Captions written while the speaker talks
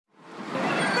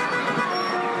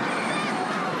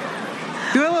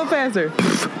Do it a little faster.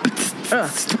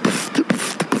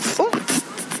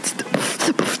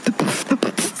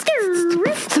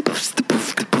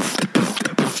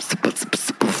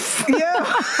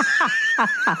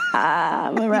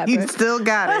 I'm a rapper. You still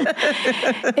got it.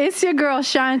 It's your girl,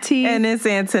 Shanti. And it's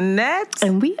Antoinette.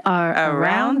 And we are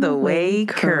Around the Way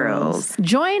Curls.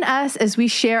 Join us as we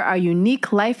share our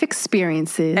unique life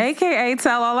experiences. AKA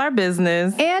tell all our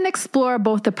business. And explore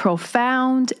both the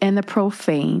profound and the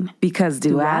profane. Because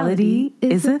duality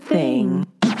is a thing.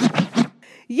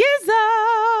 Yizzo!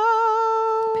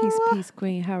 Peace,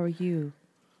 queen. How are you?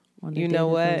 You know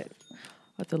what?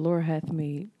 What the Lord hath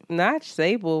made. Not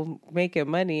Sable making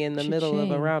money in the middle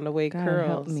of Around the Way God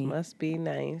Curls. Must be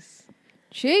nice.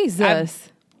 Jesus.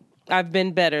 I've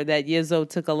been better. That Yizzo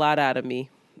took a lot out of me.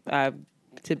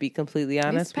 To be completely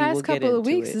honest, These past we will get couple of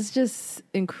into weeks it. is just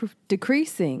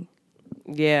decreasing.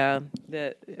 Yeah,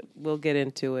 we'll get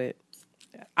into it.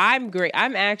 I'm great.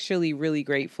 I'm actually really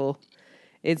grateful.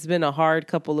 It's been a hard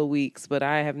couple of weeks, but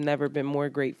I have never been more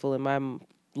grateful in my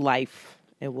life.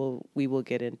 And we will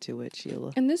get into it,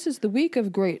 Sheila. And this is the week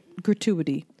of great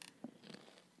gratuity.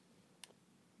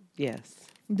 Yes.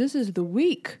 This is the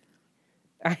week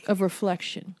of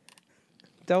reflection.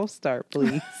 Don't start,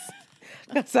 please.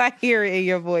 Because I hear it in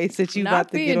your voice that you're Not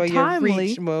about to get on timely. your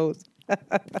reach mode.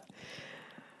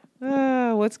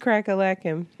 What's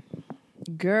crack-a-lacking?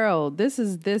 Girl, this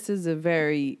is a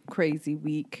very crazy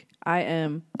week. I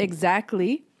am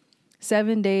exactly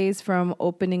 7 days from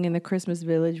opening in the Christmas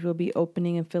Village. We'll be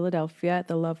opening in Philadelphia at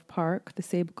the Love Park, the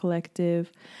Sable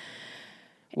Collective.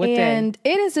 What and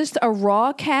day? It is just a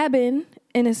raw cabin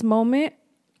in this moment.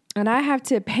 And I have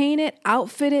to paint it,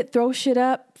 outfit it, throw shit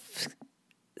up,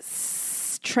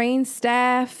 train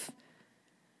staff,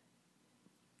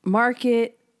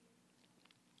 market,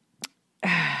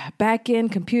 back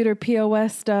end computer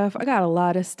POS stuff. I got a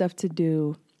lot of stuff to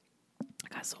do.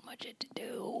 I got so much to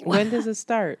do. When does it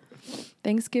start?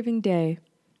 Thanksgiving Day.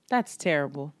 That's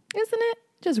terrible. Isn't it?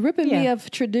 Just ripping me of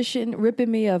tradition,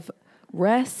 ripping me of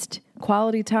rest,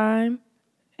 quality time.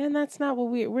 And that's not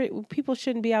what people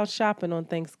shouldn't be out shopping on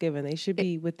Thanksgiving. They should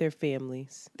be with their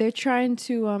families. They're trying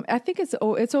to, I think it's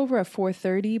over at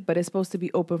 4:30, but it's supposed to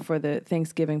be open for the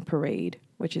Thanksgiving parade,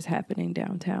 which is happening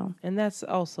downtown. And that's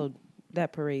also,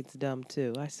 that parade's dumb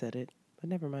too. I said it, but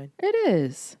never mind. It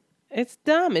is. It's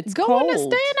dumb. It's Go cold. in and stay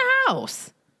in the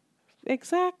house.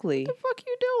 Exactly. What the fuck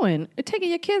you doing? You're taking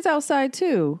your kids outside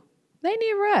too. They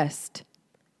need rest.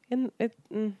 And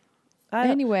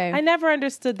Anyway. I never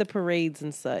understood the parades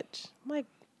and such. I'm like,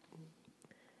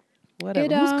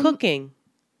 whatever. Who's cooking?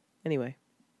 Anyway.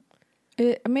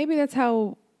 Maybe that's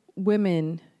how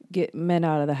women get men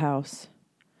out of the house.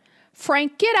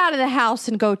 Frank, get out of the house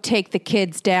and go take the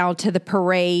kids down to the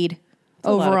parade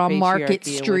over on Market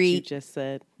Street. You just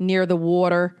said near the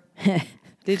water.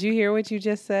 Did you hear what you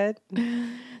just said?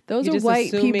 Those are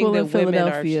white people in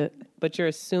Philadelphia. But you're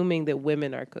assuming that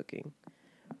women are cooking.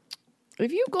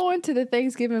 If you go into the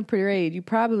Thanksgiving parade, you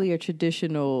probably are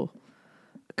traditional,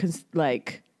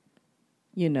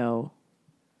 you're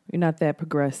not that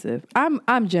progressive.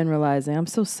 I'm generalizing. I'm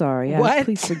so sorry.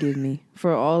 Please forgive me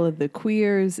for all of the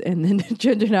queers and then the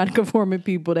gender nonconforming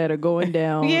people that are going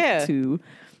down to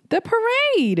the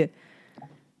parade.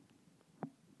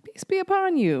 Peace be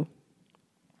upon you.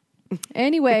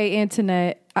 Anyway,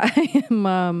 Antoinette, I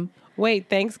am. Wait,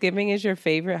 Thanksgiving is your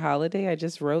favorite holiday? I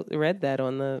just read that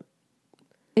on the.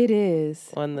 It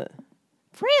is.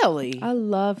 Really? I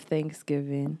love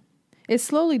Thanksgiving. It's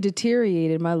slowly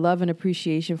deteriorated. My love and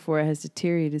appreciation for it has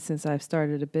deteriorated since I've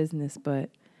started a business, but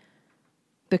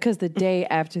because the day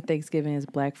after Thanksgiving is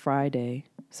Black Friday,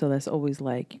 so that's always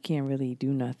like you can't really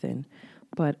do nothing.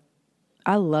 But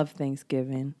I love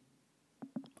Thanksgiving.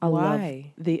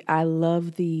 Why? I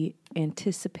love the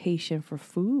anticipation for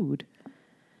food.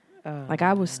 Like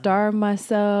I would starve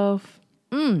myself.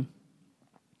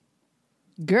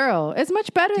 Girl, it's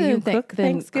much better than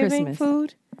Thanksgiving Christmas.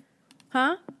 food?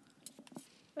 Huh?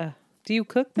 Do you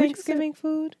cook Thanksgiving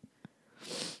food?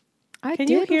 Can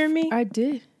you hear me? I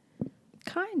did.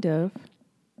 Kind of.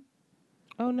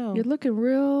 Oh no. You're looking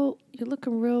real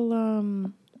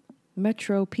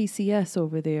Metro PCS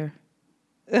over there.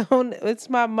 Oh, it's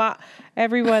my mom.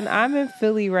 Everyone, I'm in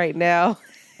Philly right now.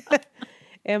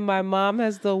 And my mom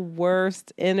has the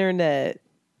worst internet.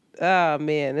 Oh,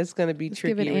 man, it's going to be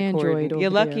tricky recording. You're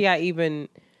lucky I even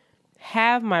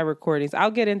have my recordings.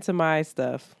 I'll get into my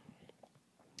stuff.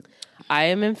 I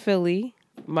am in Philly.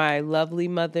 My lovely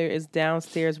mother is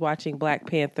downstairs watching Black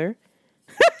Panther.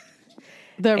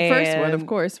 The first one, of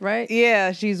course, right?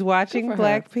 Yeah, she's watching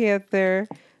Black Panther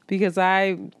because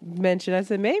I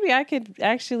said, maybe I could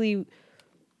actually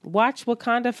watch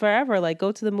Wakanda Forever. Like,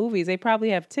 go to the movies. They probably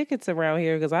have tickets around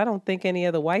here because I don't think any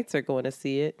of the whites are going to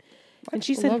see it. And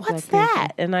she said, what's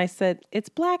that? And I said, it's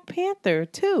Black Panther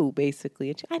 2, basically.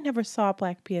 And I never saw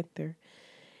Black Panther.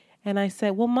 And I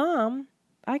said, well, Mom,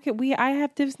 I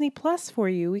have Disney Plus for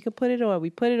you. We could put it on. We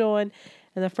put it on.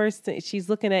 And the first thing, she's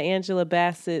looking at Angela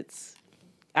Bassett's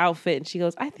outfit. And she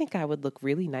goes, I think I would look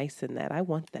really nice in that. I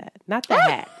want that. Not the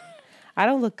hat. I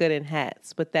don't look good in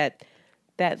hats, but that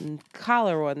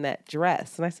collar on that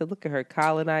dress. And I said, look at her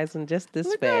colonizing just this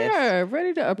fast. Look at her,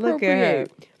 ready to appropriate. Look at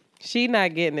her. She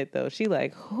not getting it, though. She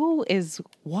like,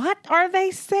 what are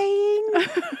they saying?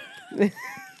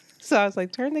 So I was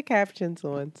like, turn the captions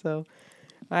on. So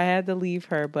I had to leave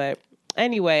her. But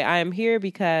anyway, I am here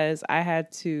because I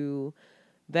had to,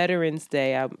 Veterans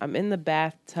Day, I'm in the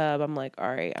bathtub. I'm like, all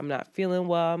right, I'm not feeling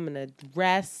well. I'm going to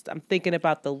rest. I'm thinking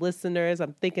about the listeners.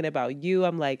 I'm thinking about you.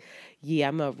 I'm like, yeah,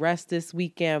 I'm going to rest this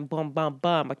weekend. Bum, bum,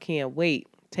 bum. I can't wait.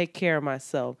 Take care of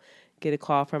myself. Get a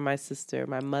call from my sister.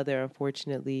 My mother,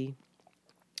 unfortunately,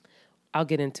 I'll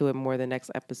get into it more the next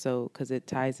episode because it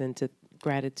ties into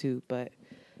gratitude, but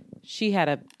she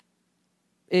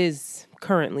is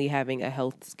currently having a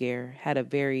health scare.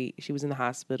 She was in the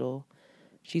hospital.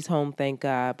 She's home, thank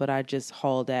God, but I just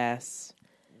hauled ass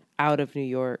out of New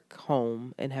York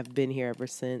home and have been here ever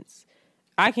since.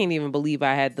 I can't even believe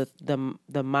I had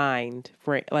the mind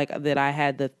for, like, that I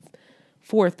had the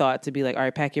forethought to be like, all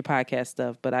right, pack your podcast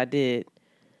stuff, but I did.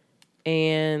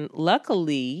 And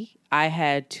luckily, I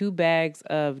had 2 bags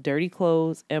of dirty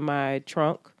clothes in my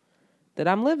trunk that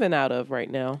I'm living out of right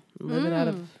now. I'm living out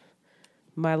of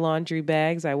my laundry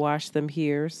bags. I washed them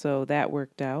here, so that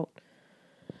worked out.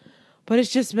 But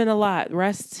it's just been a lot.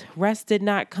 Rest did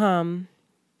not come.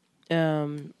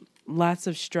 Lots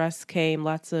of stress came,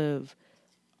 lots of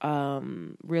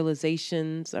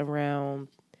realizations around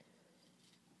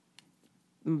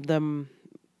the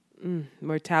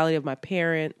mortality of my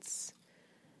parents,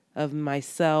 of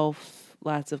myself,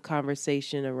 lots of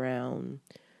conversation around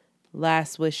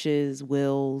last wishes,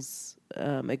 wills,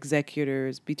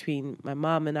 executors between my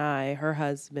mom and I, her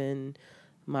husband,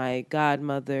 my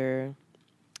godmother.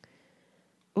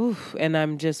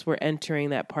 And we're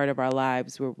entering that part of our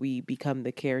lives where we become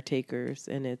the caretakers,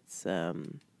 and it's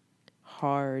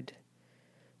hard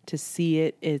to see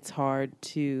it. It's hard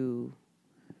to,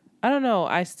 I don't know.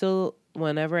 I still,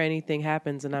 whenever anything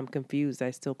happens and I'm confused,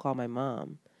 I still call my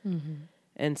mom. Mm-hmm.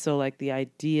 And so, like, the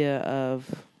idea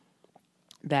of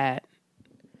that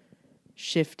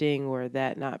shifting or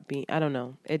that not being, I don't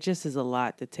know. It just is a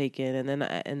lot to take in.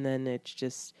 And then it's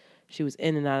just, she was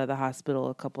in and out of the hospital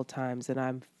a couple times, and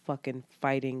I'm fucking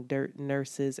fighting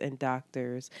nurses and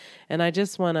doctors. And I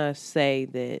just want to say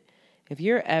that if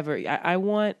you're ever, I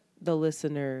want the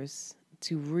listeners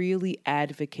to really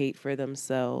advocate for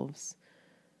themselves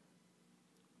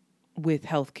with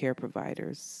healthcare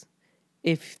providers.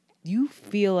 If you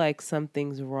feel like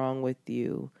something's wrong with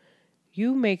you,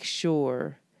 you make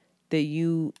sure that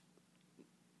you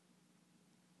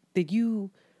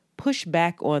push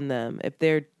back on them if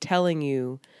they're telling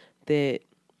you that,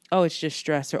 oh, it's just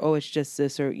stress, or, oh, it's just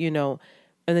this, or,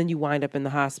 and then you wind up in the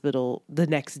hospital the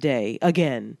next day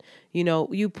again.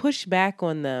 You push back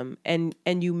on them and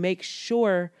you make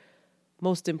sure,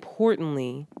 most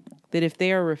importantly, that if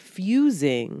they are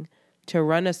refusing to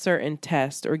run a certain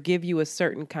test or give you a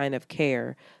certain kind of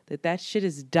care, that shit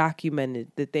is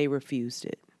documented that they refused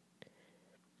it.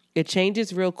 It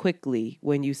changes real quickly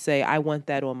when you say, I want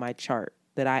that on my chart,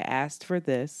 that I asked for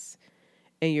this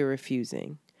and you're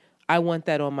refusing. I want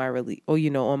that on my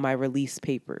on my release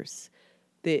papers,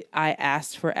 that I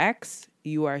asked for X.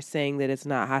 You are saying that it's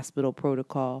not hospital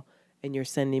protocol and you're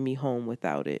sending me home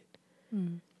without it.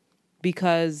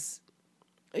 Because,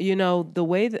 the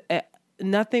way that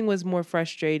nothing was more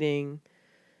frustrating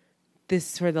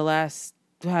this for the last,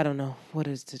 I don't know, what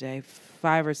is today,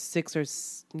 5 or 6 or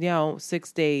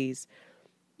 6 days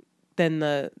than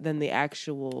the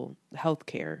actual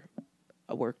healthcare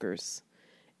workers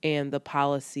and the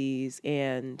policies.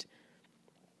 And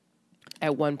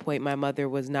at one point, my mother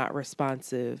was not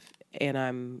responsive, and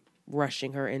I'm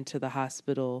rushing her into the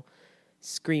hospital,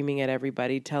 screaming at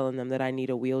everybody, telling them that I need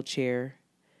a wheelchair,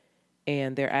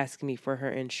 and they're asking me for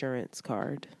her insurance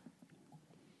card.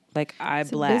 Like, I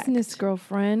blacked. Business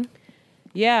girlfriend.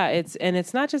 Yeah,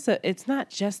 it's not just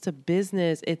a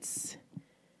business.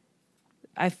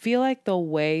 I feel like the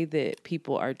way that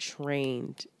people are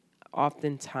trained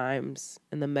oftentimes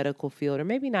in the medical field, or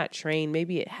maybe not trained,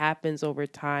 maybe it happens over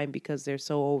time because they're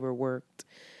so overworked,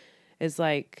 is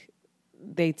like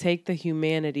they take the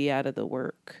humanity out of the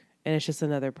work and it's just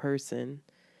another person.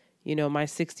 You know, my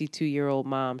 62-year-old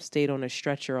mom stayed on a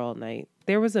stretcher all night.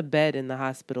 There was a bed in the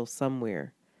hospital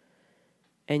somewhere.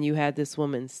 And you had this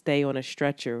woman stay on a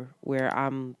stretcher where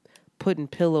I'm putting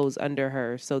pillows under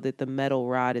her so that the metal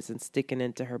rod isn't sticking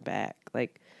into her back.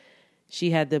 Like,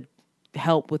 she had to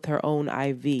help with her own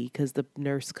IV because the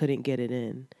nurse couldn't get it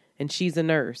in. And she's a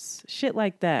nurse. Shit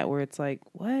like that, where it's like,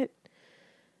 what?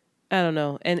 I don't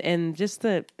know. And just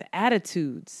the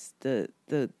attitudes, the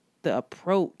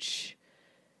approach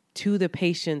to the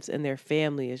patients and their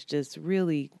family is just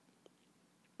really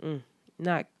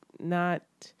not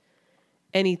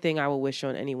anything I will wish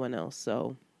on anyone else.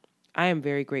 So I am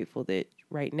very grateful that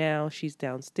right now she's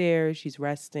downstairs, she's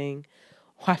resting,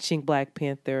 watching Black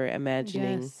Panther,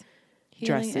 imagining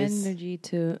dresses. Healing energy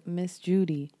to Miss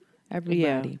Judy,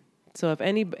 everybody. Yeah. So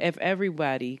if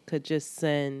everybody could just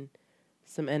send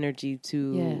some energy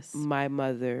to my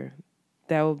mother,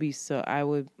 that would be so. I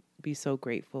would be so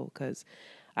grateful because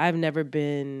I've never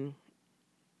been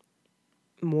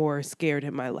more scared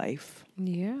in my life.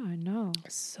 Yeah, I know.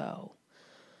 So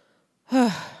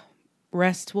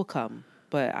rest will come,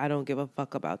 but I don't give a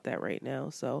fuck about that right now.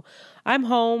 So I'm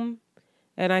home,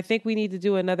 and I think we need to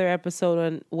do another episode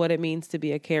on what it means to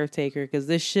be a caretaker because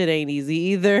this shit ain't easy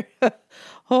either.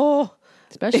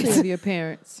 Especially of your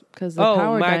parents, because the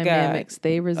power dynamics,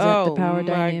 they resent the power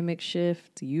dynamic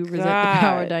shift. You resent the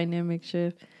power dynamic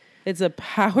shift. It's a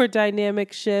power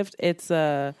dynamic shift. It's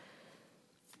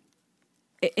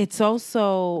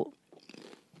also,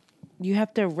 you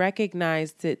have to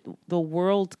recognize that the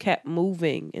world kept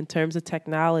moving in terms of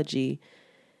technology,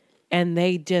 and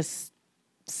they just,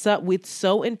 it's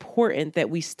so important that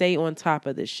we stay on top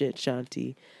of this shit,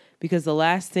 Shanti. Because the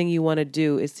last thing you want to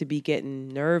do is to be getting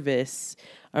nervous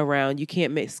around. You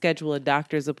can't schedule a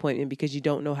doctor's appointment because you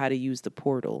don't know how to use the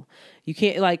portal. You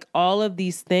can't, like, all of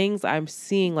these things I'm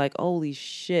seeing, like, holy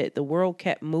shit, the world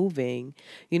kept moving.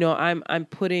 You know, I'm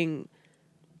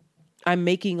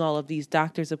making all of these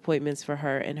doctor's appointments for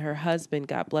her, and her husband,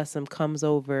 God bless him, comes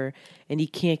over and he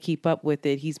can't keep up with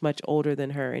it. He's much older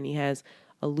than her, and he has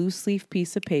a loose leaf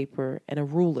piece of paper and a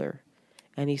ruler.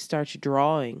 And he starts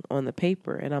drawing on the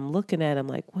paper. And I'm looking at him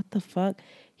like, what the fuck?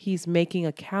 He's making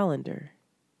a calendar.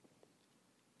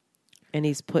 And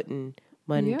he's putting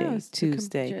Monday,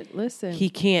 Tuesday. Listen. He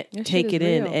can't take it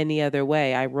in any other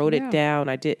way. I wrote it down.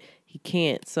 He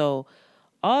can't. So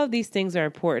all of these things are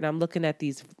important. I'm looking at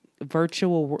these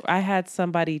virtual. I had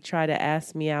somebody try to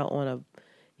ask me out on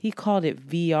he called it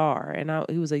VR. And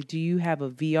he was like, do you have a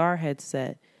VR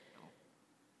headset?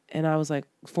 And I was like,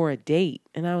 for a date.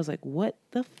 And I was like, what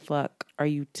the fuck are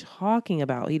you talking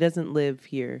about? He doesn't live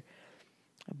here.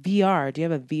 VR. Do you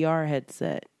have a VR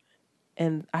headset?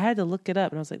 And I had to look it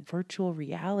up. And I was like, virtual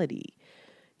reality.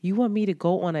 You want me to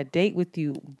go on a date with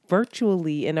you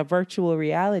virtually in a virtual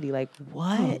reality? Like,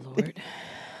 what? Oh, Lord.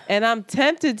 And I'm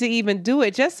tempted to even do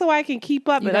it just so I can keep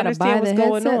up and understand what's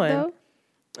going on. Though?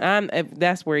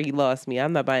 That's where he lost me.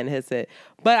 I'm not buying a headset.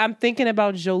 But I'm thinking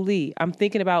about Jolie. I'm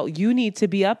thinking about, you need to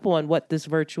be up on what this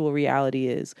virtual reality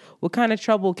is. What kind of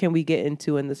trouble can we get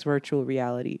into in this virtual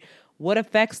reality? What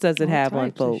effects does it have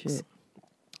on folks?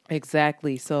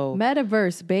 Exactly. So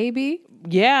metaverse, baby.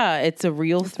 Yeah, it's a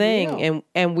real thing. Real.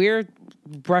 And we're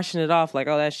brushing it off like,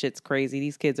 oh, that shit's crazy.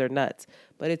 These kids are nuts.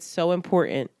 But it's so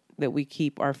important that we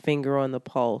keep our finger on the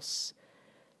pulse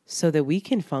so that we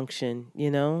can function,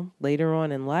 you know, later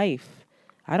on in life.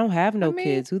 I don't have no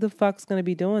kids. Who the fuck's going to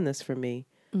be doing this for me?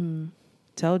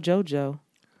 Tell JoJo.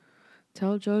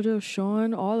 Tell JoJo,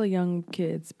 Sean, all the young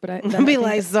kids. But I'll be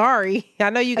like, sorry. I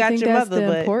know you got your mother, but...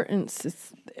 the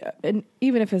importance. And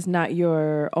even if it's not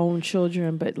your own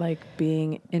children, but like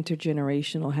being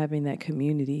intergenerational, having that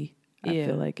community, I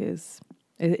feel like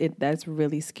that's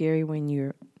really scary when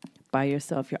you're by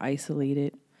yourself, you're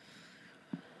isolated.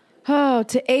 Oh,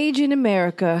 to age in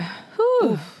America.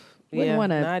 Whew.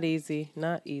 Not easy.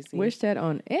 Not easy. Wish that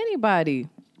on anybody.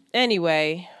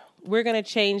 Anyway, we're going to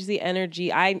change the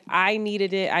energy. I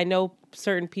needed it. I know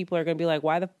certain people are going to be like,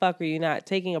 why the fuck are you not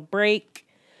taking a break?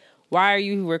 Why are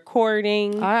you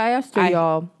recording? I asked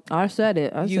y'all. I said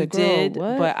it. I said, did,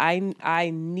 what? But I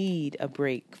need a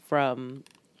break from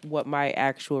what my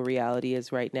actual reality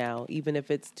is right now. Even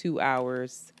if it's 2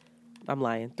 hours. I'm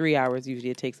lying. 3 hours usually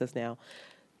it takes us now.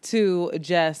 To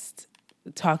just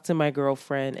talk to my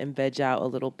girlfriend and veg out a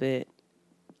little bit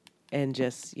and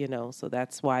just, you know, so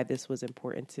that's why this was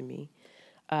important to me.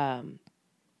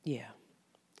 Yeah.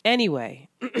 Anyway,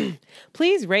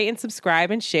 please rate and subscribe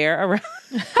and share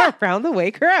around the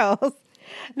way girls.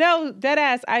 No,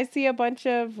 deadass, I see a bunch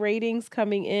of ratings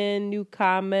coming in, new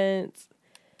comments.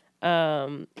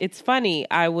 it's funny.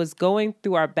 I was going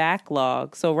through our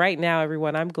backlog. So right now,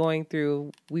 everyone, I'm going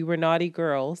through We Were Naughty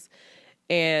Girls.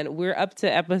 And we're up to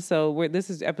this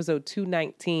is episode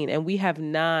 219. And we have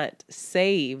not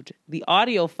saved the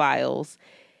audio files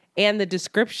and the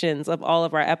descriptions of all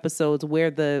of our episodes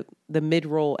where the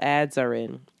mid-roll ads are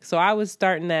in. So I was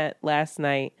starting that last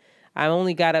night. I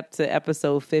only got up to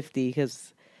episode 50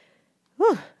 because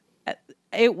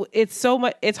it's so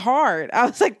much. It's hard. I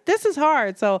was like, this is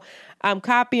hard. So I'm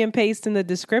copy and pasting the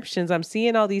descriptions. I'm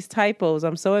seeing all these typos.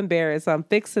 I'm so embarrassed. I'm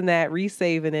fixing that,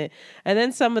 resaving it. And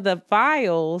then some of the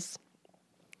files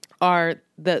are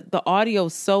the audio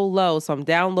so low. So I'm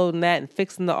downloading that and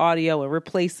fixing the audio and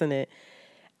replacing it.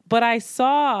 But I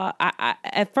saw,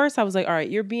 at first I was like, all right,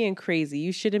 you're being crazy.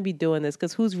 You shouldn't be doing this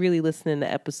because who's really listening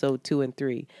to episode 2 and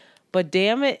 3? But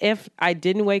damn it, if I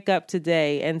didn't wake up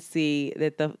today and see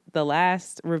that the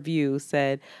last review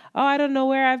said, oh, I don't know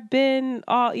where I've been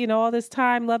all this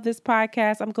time. Love this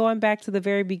podcast. I'm going back to the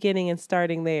very beginning and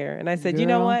starting there. And I said, You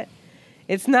know what?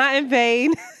 It's not in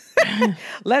vain.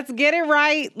 Let's get it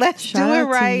right. Let's do it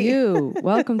right. To you.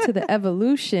 Welcome to the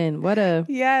evolution. What a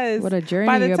journey.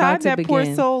 By the you're time about to that begin.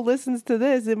 poor soul listens to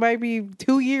this, it might be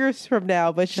 2 years from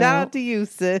now. But shout out to you,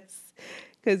 sis,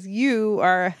 because you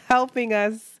are helping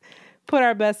us put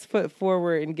our best foot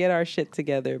forward and get our shit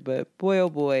together. But boy, oh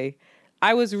boy,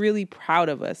 I was really proud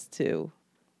of us too.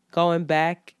 Going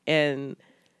back and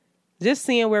just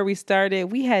seeing where we started.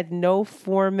 We had no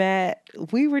format.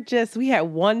 We had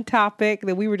one topic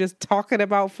that we were just talking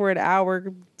about for an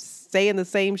hour, saying the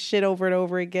same shit over and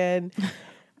over again.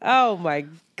 Oh my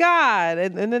God.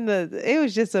 And then it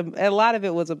was just a lot of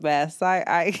it was a mess.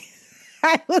 I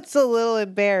was a little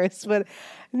embarrassed, but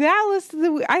now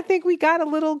I think we got a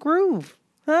little groove,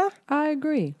 huh? I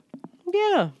agree.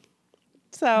 Yeah.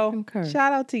 So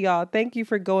shout out to y'all. Thank you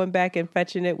for going back and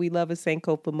fetching it. We love a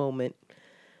Sankofa moment.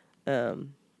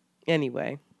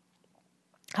 Anyway,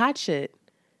 hot shit.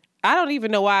 I don't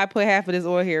even know why I put half of this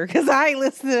on here because I ain't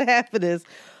listened to half of this.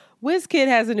 WizKid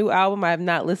has a new album. I have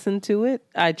not listened to it.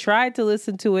 I tried to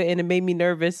listen to it and it made me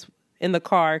nervous in the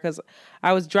car because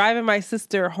I was driving my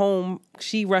sister home.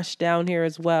 She rushed down here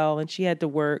as well and she had to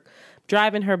work,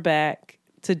 driving her back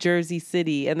to Jersey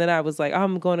City. And then I was like,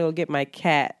 I'm going to go get my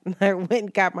cat. And I went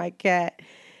and got my cat.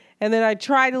 And then I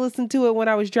tried to listen to it when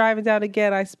I was driving down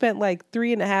again. I spent like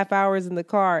 3.5 hours in the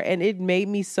car and it made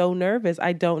me so nervous.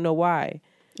 I don't know why.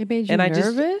 It made you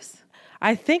nervous?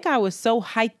 I think I was so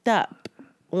hyped up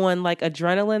on like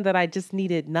adrenaline that I just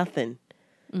needed nothing.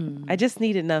 I just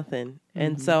needed nothing.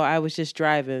 And so I was just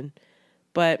driving.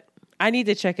 But I need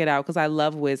to check it out because I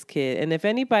love WizKid. And if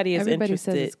anybody is Everybody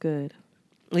interested. says it's good.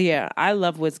 Yeah, I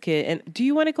love WizKid. And do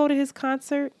you want to go to his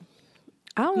concert?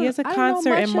 He has a concert in March.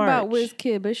 I don't know much about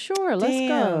WizKid, but sure, let's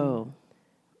go.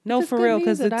 No, for real,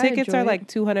 because the tickets are like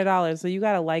 $200, so you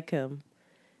got to like him.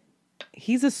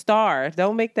 He's a star.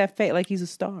 Don't make that fake like he's a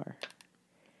star.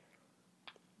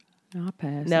 No, I'll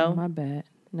pass. No? My bad.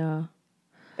 No.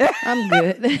 I'm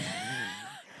good.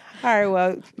 All right,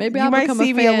 well, maybe you I'll might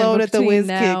see me alone at the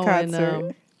WizKid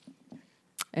concert.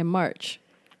 In March.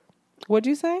 What'd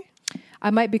you say? I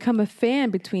might become a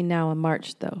fan between now and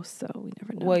March, though, so we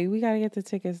never know. Well, we got to get the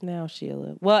tickets now,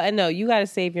 Sheila. Well, and no, you got to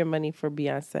save your money for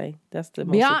Beyonce. That's the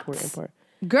most important part.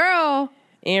 Girl.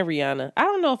 And Rihanna. I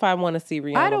don't know if I want to see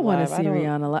Rihanna. I don't want to see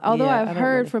Rihanna live. Although I've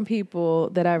heard from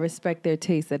people that I respect their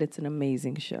taste that it's an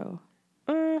amazing show.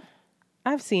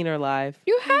 I've seen her live.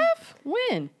 You have?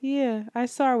 When? Yeah, I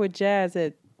saw her with Jazz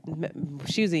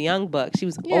she was a young buck. She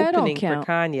was opening for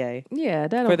Kanye. Yeah,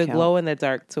 that for the Glow in the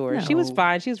Dark tour. No. She was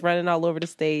fine. She was running all over the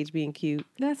stage, being cute.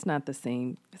 That's not the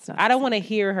same. I don't want to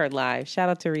hear her live. Shout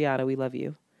out to Rihanna. We love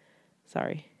you.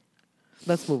 Sorry.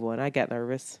 Let's move on. I got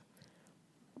nervous.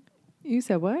 You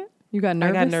said what? You got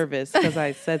nervous? I got nervous because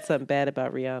I said something bad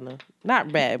about Rihanna.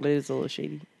 Not bad, but it was a little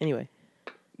shady. Anyway.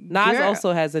 Nas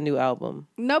also has a new album.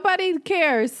 Nobody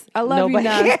cares. I love you,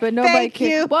 Nas, but nobody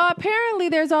cares. Well, apparently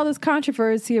there's all this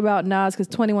controversy about Nas because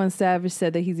 21 Savage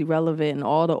said that he's irrelevant and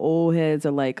all the old heads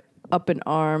are like up in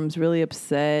arms, really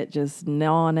upset, just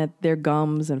gnawing at their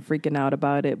gums and freaking out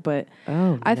about it. But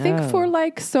I think for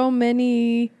like so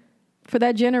many, for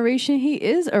that generation, he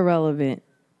is irrelevant.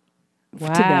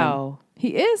 Wow. To them.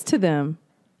 He is to them.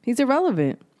 He's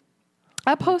irrelevant.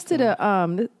 I posted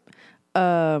a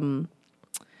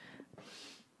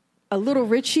Little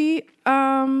Richie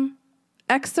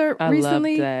excerpt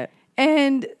recently. Love that.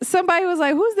 And somebody was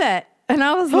like, who's that? And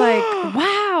I was like,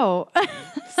 wow.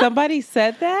 Somebody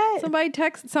said that?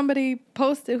 Somebody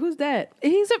posted, who's that?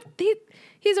 He's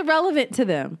irrelevant to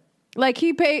them. Like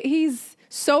he's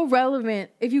so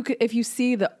relevant. If you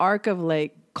see the arc of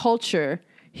like culture,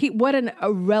 what an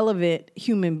irrelevant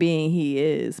human being he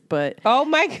is. But oh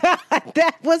my God,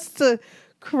 that was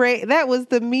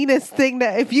the meanest thing.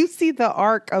 That if you see the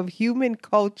arc of human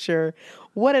culture,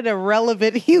 what an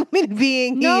irrelevant human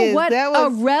being he is. What a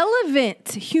relevant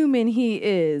human he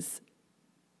is.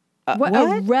 What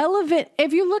irrelevant.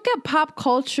 If you look at pop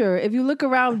culture, if you look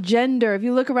around gender, if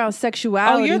you look around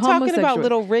sexuality, you're talking about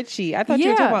Little Richie. I thought you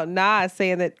were talking about Nas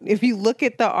saying that if you look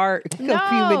at the art of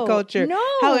human culture,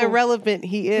 how irrelevant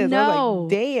he is. I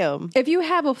was like, damn. If you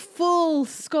have a full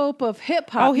scope of hip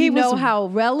hop, you know how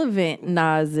relevant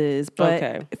Nas is.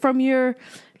 But from your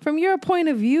point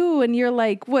of view, and you're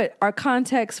like, what our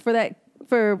context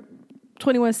for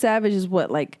 21 Savage is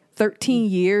what, like 13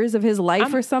 years of his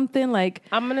life or something? Like,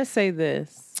 I'm going to say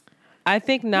this. I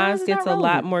think Nas gets a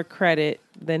lot more credit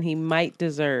than he might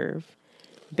deserve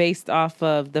based off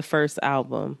of the first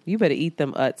album. You better eat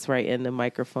them Utz right in the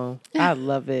microphone. I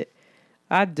love it.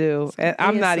 I do. And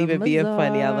I'm not even being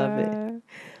funny. I love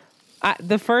it.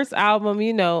 The first album,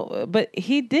 but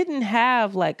he didn't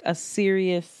have like a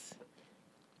serious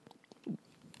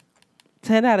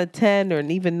 10 out of 10 or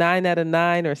even 9 out of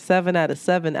 9 or 7 out of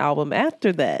 7 album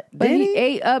after that. But he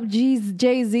ate up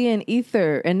Jay-Z and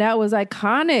Ether, and that was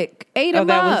iconic. Ate him up.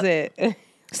 That was it.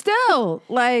 Still,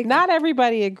 like... Not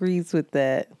everybody agrees with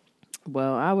that.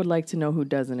 Well, I would like to know who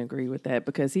doesn't agree with that,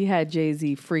 because he had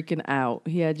Jay-Z freaking out.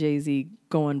 He had Jay-Z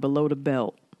going below the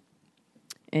belt.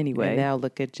 Anyway. And now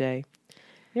look at Jay.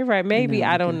 You're right. Maybe.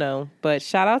 I don't know. But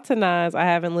shout out to Nas. I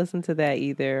haven't listened to that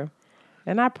either.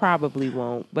 And I probably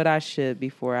won't, but I should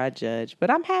before I judge.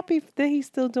 But I'm happy that he's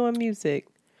still doing music.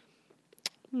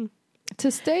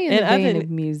 To stay in the vein of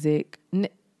music,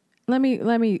 let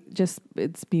me just,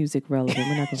 it's music relevant.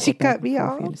 We're not going to She cut me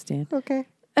off. You understand? Okay.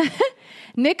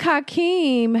 Nick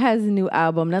Hakim has a new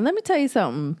album. Now, let me tell you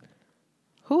something.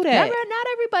 Who that? Not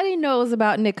everybody knows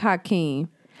about Nick Hakim.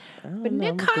 But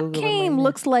Nick Hakim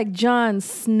looks like Jon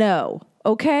Snow,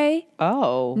 okay?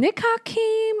 Oh. Nick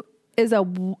Hakim is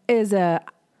a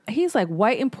he's like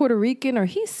white and Puerto Rican, or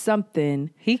he's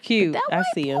something. He cute. I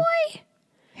see him.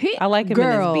 I like him in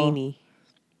his beanie.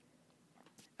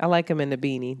 I like him in the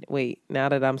beanie. Wait, now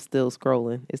that I'm still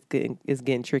scrolling, it's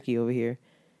getting tricky over here.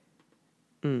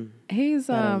 He's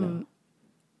no,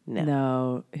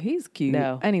 he's cute.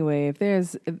 No. Anyway,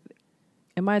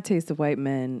 in my taste of white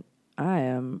men,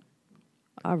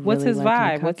 what's his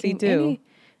vibe? What's he do?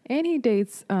 And he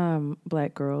dates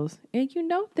black girls. And you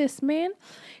know this, man.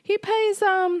 He plays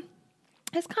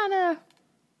it's kind of,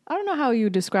 I don't know how you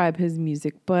describe his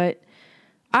music, but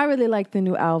I really like the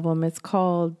new album. It's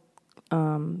called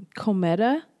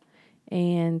Cometa,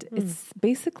 and it's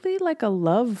basically like a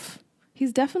love.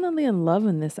 He's definitely in love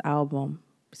in this album.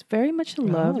 It's very much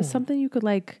in love. It's something you could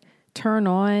like turn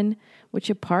on with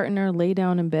your partner, lay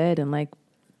down in bed, and like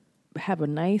have a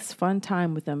nice fun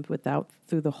time with them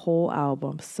through the whole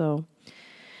album. So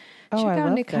check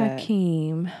out Nick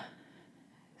Hakim,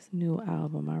 his new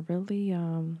album. I really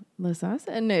listen. I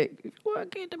said, Nick, if you want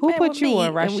to get to who put you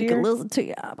on, and we can listen to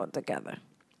your album together.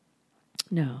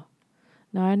 No,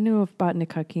 I knew about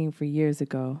Nick Hakim for years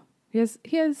ago. He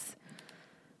has.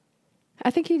 I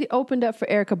think he opened up for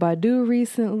Erykah Badu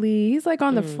recently. He's like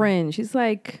on the fringe. He's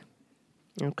like,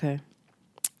 okay.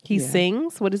 He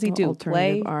sings? What does he do?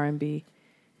 Alternative R&B.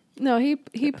 No,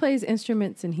 he plays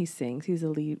instruments and he sings. He's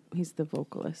the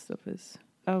vocalist of his.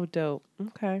 Oh, dope.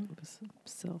 Okay.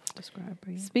 Self-described.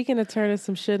 Yeah. Speaking of turning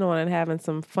some shit on and having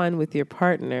some fun with your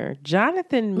partner,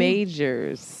 Jonathan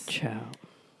Majors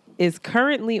is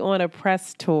currently on a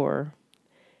press tour.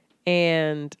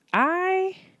 And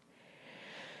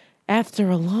after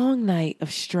a long night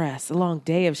of stress, a long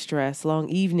day of stress, a long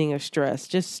evening of stress,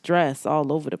 just stress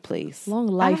all over the place. Long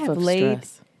life of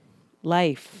stress.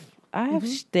 I have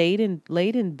laid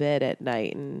in bed at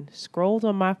night and scrolled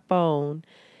on my phone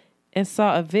and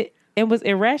saw and was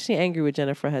irrationally angry with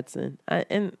Jennifer Hudson.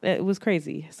 And it was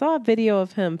crazy. I saw a video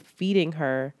of him feeding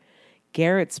her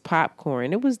Garrett's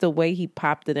popcorn. It was the way he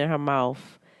popped it in her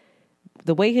mouth,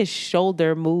 the way his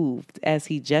shoulder moved as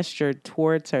he gestured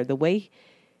towards her, the way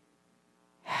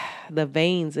the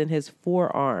veins in his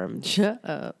forearms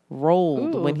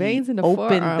rolled when he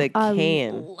opened the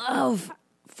can. I love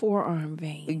forearm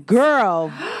veins.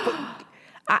 Girl,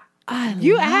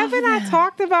 I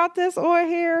talked about this on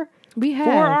here? We have.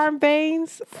 Forearm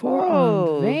veins?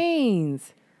 Forearm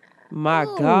veins. My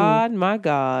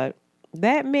God.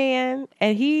 That man,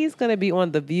 and he's going to be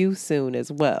on The View soon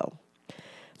as well.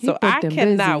 So I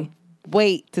cannot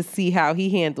wait to see how he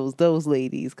handles those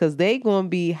ladies, because they going to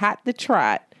be hot to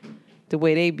trot the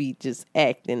way they be just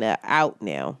acting out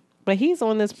now. But he's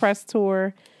on this press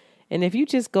tour, And if you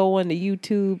just go on to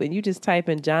YouTube and you just type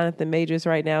in Jonathan Majors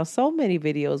right now, so many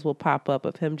videos will pop up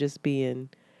of him just being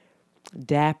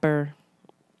dapper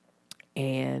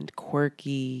and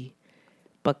quirky,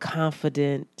 but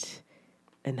confident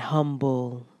and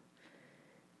humble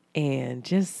and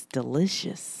just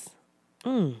delicious.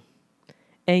 And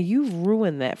you've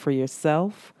ruined that for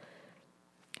yourself.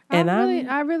 And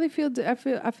I really feel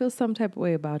I feel some type of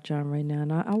way about John right now,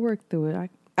 and I work through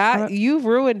it. You've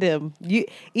ruined him. You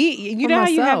know how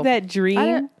you have that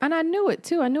dream, and I knew it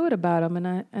too. I knew it about him, and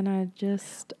I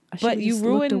but you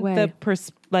ruined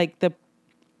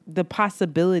the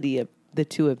possibility of the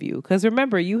two of you. Because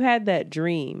remember, you had that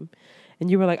dream,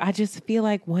 and you were like, I just feel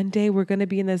like one day we're going to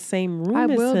be in the same room. I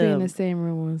will be in the same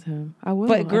room with him. I will.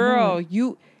 But girl,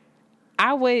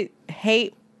 I would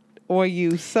hate on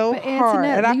you so hard,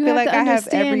 and I feel like I have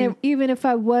even if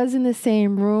I was in the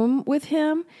same room with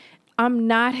him, I'm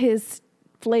not his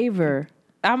flavor.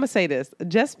 I'm gonna say this: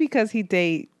 just because he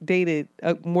dated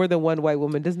more than one white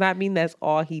woman does not mean that's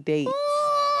all he dates.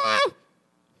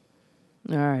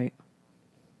 All right.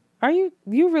 Are you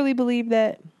really believe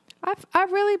that? I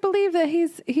really believe that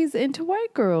he's into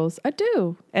white girls. I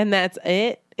do. And that's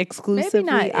it exclusively.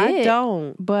 Maybe not I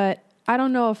don't. But I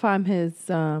don't know if I'm his.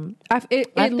 I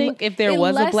think if there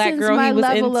was a black girl he was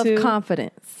level into, of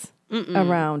confidence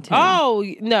around him. Oh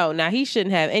no! Now he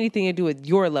shouldn't have anything to do with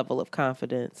your level of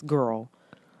confidence, girl.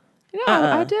 No,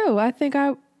 I do. I think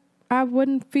I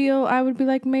wouldn't feel. I would be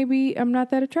like, maybe I'm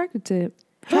not that attractive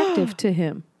to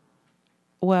him.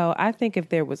 Well, I think if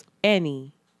there was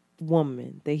any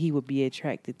woman that he would be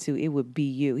attracted to, it would be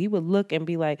you. He would look and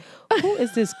be like, who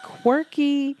is this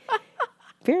quirky,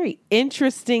 very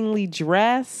interestingly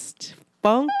dressed,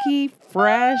 funky,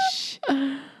 fresh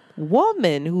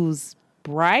woman who's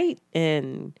bright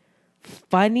and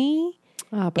funny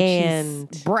and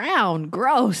she's brown,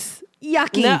 gross,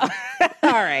 yucky. No.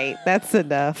 All right, that's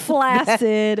enough.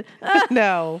 Flaccid.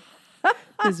 No.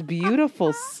 This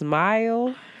beautiful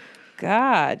smile.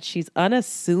 God, she's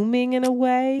unassuming in a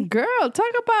way. Girl,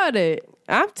 talk about it.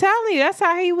 I'm telling you, that's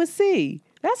how he would see.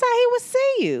 That's how he would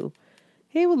see you.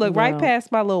 He would look right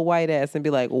past my little white ass and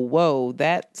be like, whoa,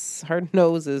 her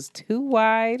nose is too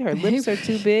wide, her lips are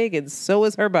too big, and so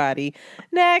is her body.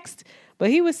 Next. But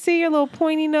he would see your little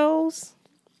pointy nose.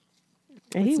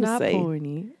 And it's not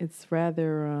pointy. It's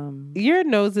rather... Your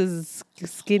nose is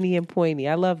skinny and pointy.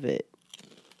 I love it.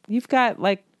 You've got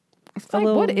like... It's like,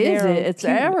 what is it? It's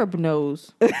Arab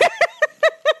nose.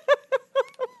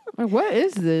 What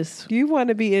is this? You want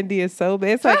to be Indian so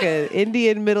bad. It's like an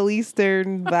Indian Middle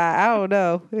Eastern vibe. I don't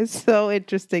know. It's so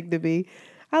interesting to me.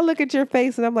 I look at your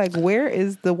face and I'm like, where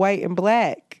is the white and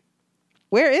black?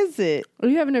 Where is it?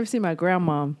 You haven't ever seen my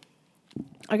grandma.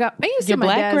 You see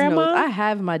my dad's grandma? Nose. I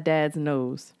have my dad's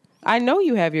nose. I know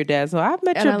you have your dad's nose. I've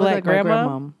met your black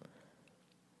grandma.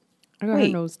 I got her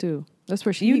nose too. That's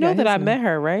where she. You know that I met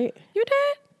her, right? You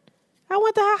did? I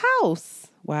went to her house.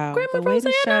 Wow, Grandma the Lady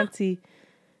Rosanna? Shanti.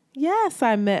 Yes,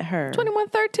 I met her.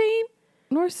 2113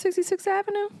 North 66th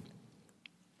Avenue.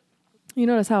 You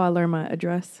notice how I learned my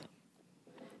address?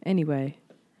 Anyway,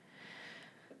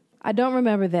 I don't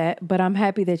remember that, but I'm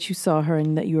happy that you saw her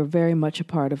and that you were very much a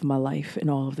part of my life and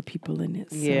all of the people in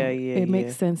it. So it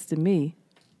makes sense to me.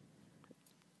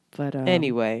 But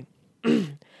anyway,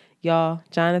 y'all,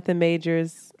 Jonathan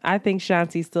Majors, I think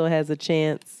Shanti still has a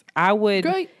chance. I would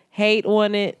hate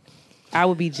on it. I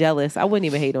would be jealous. I wouldn't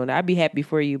even hate on it. I'd be happy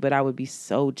for you, but I would be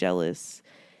so jealous.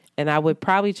 And I would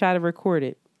probably try to record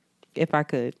it if I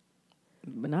could.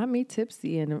 But not me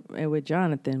tipsy and with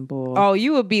Jonathan, boy. Oh,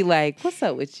 you would be like, what's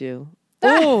up with you?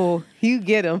 Oh, you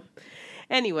get him.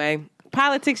 Anyway,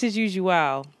 politics as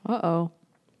usual. Uh-oh.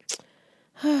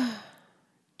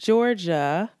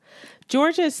 Georgia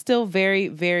is still very,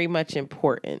 very much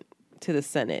important to the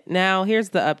Senate. Now,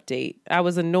 here's the update. I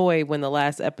was annoyed when the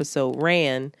last episode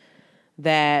ran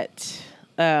that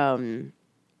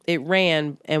it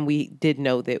ran and we did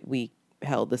know that we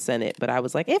held the Senate. But I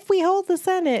was like, if we hold the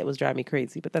Senate, it was driving me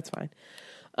crazy, but that's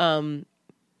fine.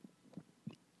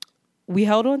 We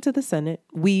held on to the Senate,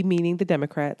 we meaning the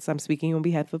Democrats. I'm speaking on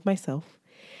behalf of myself.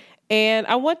 And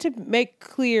I want to make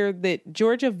clear that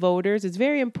Georgia voters, it's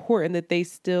very important that they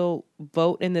still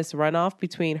vote in this runoff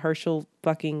between Herschel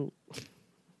fucking...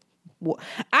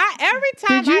 Every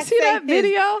time Did you see that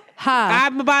video? Hi.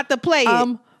 I'm about to play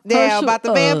it. Yeah, about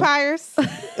the vampires.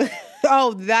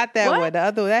 Oh, not that one. The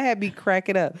other one. That had me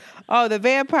cracking up. Oh, the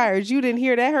vampires. You didn't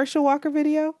hear that Herschel Walker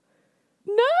video?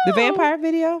 No. The vampire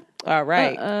video? All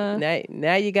right.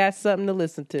 Now you got something to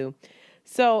listen to.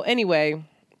 So anyway,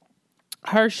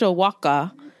 Herschel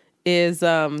Walker is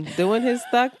doing his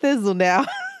Thug Thizzle now.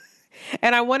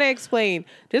 And I want to explain,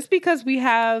 just because we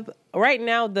have right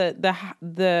now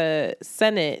the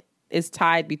Senate is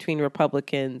tied between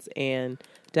Republicans and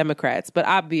Democrats, but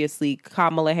obviously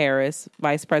Kamala Harris,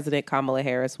 Vice President Kamala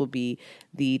Harris, will be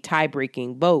the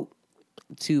tie-breaking vote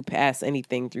to pass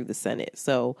anything through the Senate.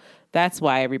 So that's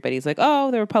why everybody's like,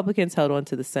 oh, the Republicans held on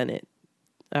to the Senate.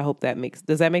 Does that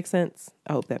make sense?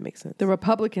 I hope that makes sense. The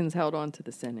Republicans held on to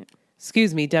the Senate.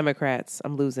 Excuse me, Democrats.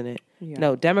 I'm losing it. Yeah.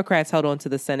 No, Democrats held on to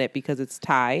the Senate because it's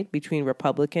tied between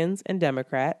Republicans and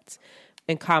Democrats,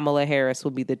 and Kamala Harris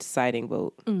will be the deciding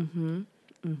vote. Mm-hmm.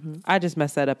 Mm-hmm. I just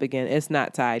messed that up again. It's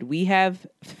not tied. We have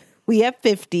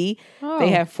 50. Oh. They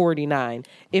have 49.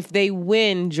 If they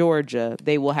win Georgia,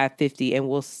 they will have 50 and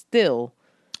will still.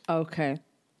 Okay.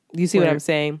 You see what I'm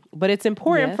saying? But it's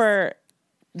important for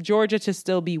Georgia to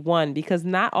still be won because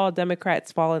not all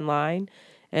Democrats fall in line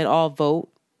and all vote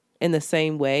in the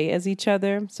same way as each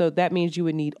other. So that means you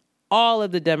would need all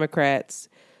of the Democrats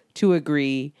to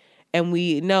agree. And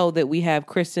we know that we have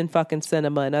Kristen fucking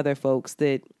Sinema and other folks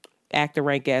that act a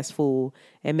rank ass fool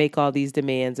and make all these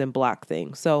demands and block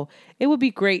things. So it would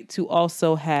be great to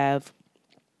also have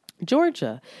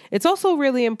Georgia. It's also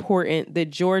really important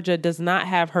that Georgia does not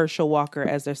have Herschel Walker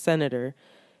as their senator.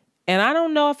 And I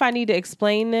don't know if I need to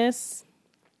explain this.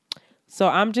 So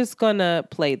I'm just going to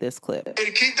play this clip.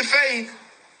 To keep the faith.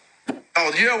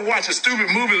 Oh, you ever watch a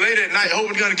stupid movie late at night,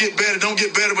 hoping it's going to get better, don't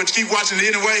get better, but you keep watching it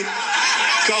anyway?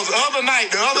 Because the other night,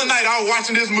 I was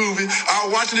watching this movie. I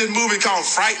was watching this movie called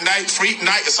Freak Night,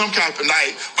 or some kind of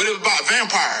night, but it was about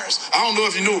vampires. I don't know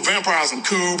if you know vampires are some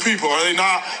cool people, are they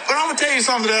not? But I'm going to tell you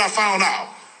something that I found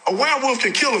out. A werewolf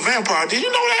can kill a vampire. Did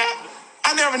you know that?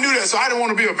 I never knew that, so I didn't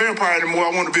want to be a vampire anymore.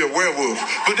 I wanted to be a werewolf.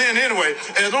 But then anyway,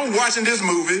 as I'm watching this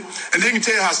movie, and they can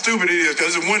tell how stupid it is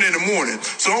because it's 1 a.m.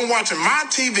 So I'm watching my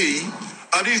TV,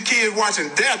 these kids watching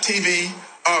their TV,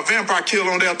 vampire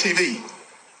kill on their TV.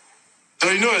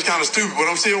 So you know it's kind of stupid, but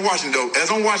I'm still watching though.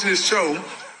 As I'm watching this show,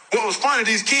 what was funny,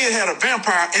 these kids had a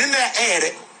vampire in their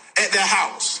attic at their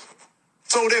house.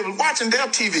 So they were watching their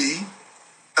TV.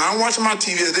 Now I'm watching my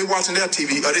TV, as they're watching their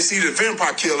TV, they see the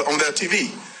vampire killer on their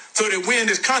TV. So they win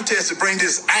this contest to bring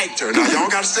this actor. Now, y'all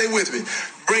got to stay with me.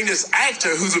 Bring this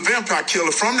actor who's a vampire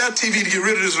killer from that TV to get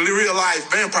rid of this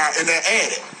real-life vampire in their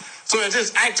attic. So as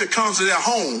this actor comes to their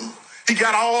home, he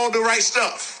got all the right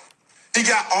stuff. He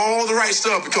got all the right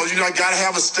stuff because, got to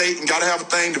have a stake and got to have a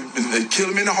thing to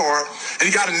kill him in the heart. And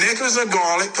he got a necklace of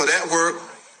garlic because that worked.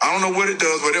 I don't know what it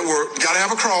does, but it worked. You got to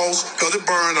have a cross because it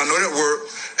burned. I know that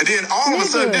worked. And then all of a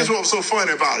sudden, this is what was so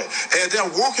funny about it. As they're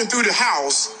walking through the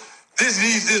house,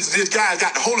 This guy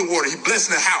got the holy water. He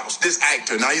blessing the house. This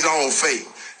actor, now he's all fake.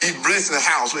 He's blessing the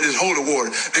house with his holy water.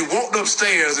 They walked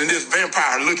upstairs and this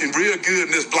vampire looking real good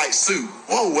in this black suit.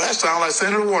 Whoa, that sounds like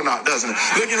Senator Warnock, doesn't it?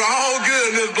 Looking all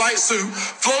good in this black suit,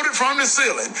 floated from the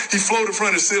ceiling. He floated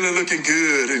from the ceiling looking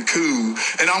good and cool.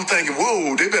 And I'm thinking,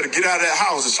 whoa, they better get out of that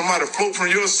house. If somebody float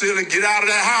from your ceiling, get out of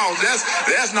that house.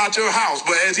 That's not your house.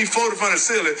 But as he floated from the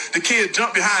ceiling, the kid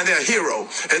jumped behind their hero.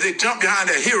 As they jumped behind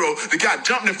their hero, the guy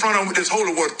jumped in front of him with this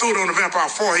holy water, threw it on the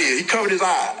vampire's forehead. He covered his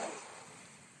eye.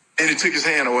 And he took his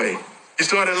hand away. He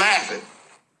started laughing.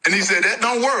 And he said, that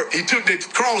don't work. He took the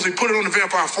cross, he put it on the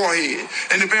vampire's forehead.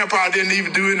 And the vampire didn't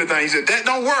even do anything. He said, that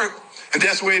don't work. And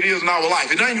that's the way it is in our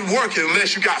life. It doesn't even work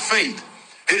unless you got faith.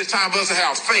 It is time for us to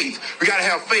have faith. We got to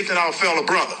have faith in our fellow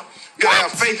brother. We got to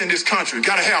have faith in this country. We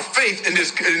got to have faith in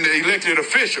the elected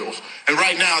officials. And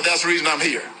right now, that's the reason I'm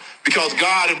here. Because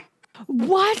God...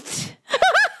 What?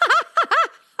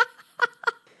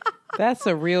 That's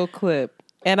a real clip.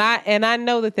 And I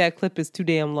know that clip is too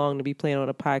damn long to be playing on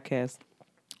a podcast,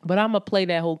 but I'm going to play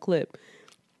that whole clip.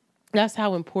 That's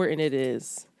how important it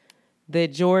is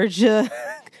that Georgia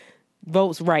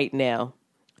votes right now.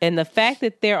 And the fact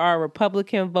that there are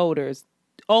Republican voters,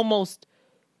 almost,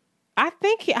 I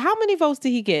think, how many votes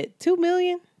did he get? 2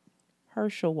 million?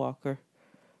 Herschel Walker.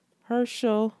 I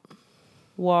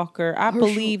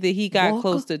believe that he got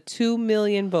close to 2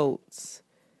 million votes.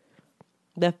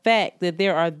 The fact that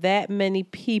there are that many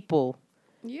people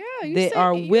that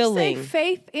are willing. You say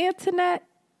faith, Antoinette?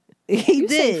 He did.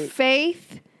 Say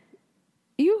faith.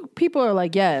 You people are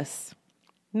like, yes.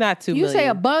 Not 2 million. You say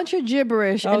a bunch of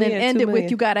gibberish and then end it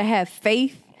with you got to have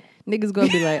faith. Niggas going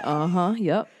to be like,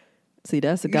 yep. See,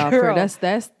 that's a God.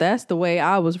 That's the way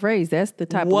I was raised. That's the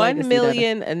type of legacy.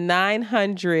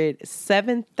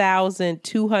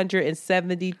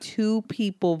 1,907,272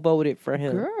 people voted for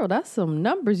him. Girl, that's some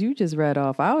numbers you just read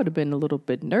off. I would have been a little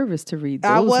bit nervous to read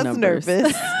those numbers. I was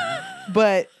nervous,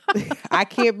 but I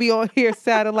can't be on here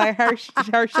sounding like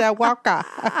Herschel Walker.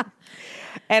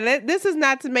 And this is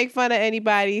not to make fun of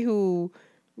anybody who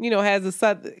has a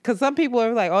southern, because some people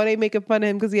are like, oh, they making fun of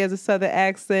him because he has a southern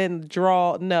accent,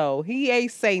 drawl. No, he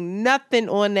ain't say nothing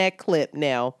on that clip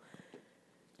now.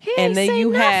 He ain't say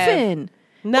nothing.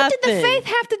 What did the faith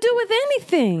have to do with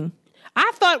anything?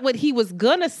 I thought what he was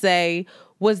gonna say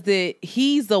was that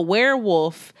he's a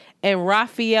werewolf and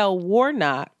Raphael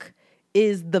Warnock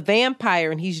is the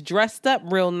vampire and he's dressed up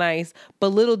real nice, but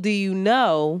little do you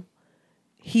know,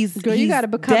 he's you got to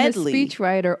become deadly. a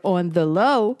speechwriter on the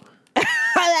low.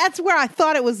 That's where I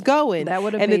thought it was going. That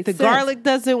would have made sense. And if the garlic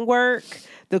doesn't work,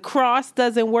 the cross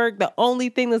doesn't work, the only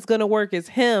thing that's going to work is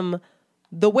him,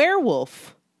 the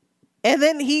werewolf. And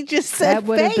then he just said that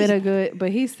would have been a good,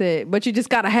 but he said, but you just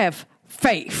got to have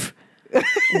faith.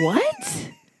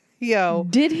 What? Yo.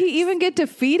 Did he even get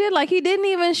defeated? Like, he didn't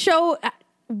even show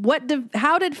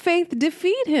how did faith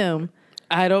defeat him?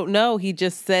 I don't know. He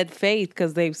just said faith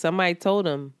because somebody told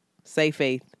him, say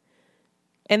faith.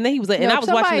 And then he was like, and I was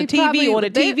watching the TV on the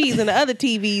TVs and the other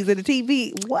TVs and the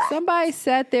TV. What? Somebody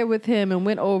sat there with him and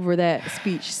went over that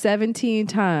speech 17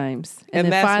 times.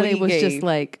 And then finally it was just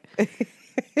like...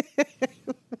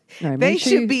 Right, they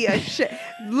should be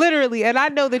literally, and I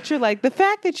know that you're like, the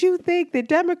fact that you think that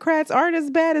Democrats aren't as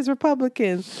bad as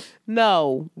Republicans.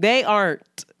 No, they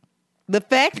aren't. The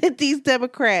fact that these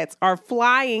Democrats are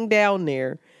flying down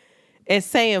there and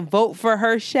saying, vote for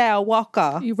Herschel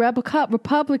Walker. You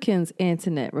Republicans,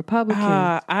 Antoinette.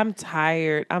 Republicans. I'm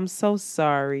tired. I'm so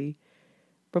sorry.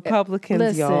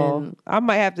 Republicans, y'all. I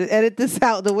might have to edit this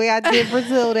out the way I did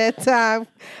Brazil that time.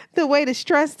 The way the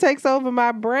stress takes over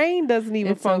my brain doesn't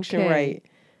even function right.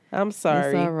 I'm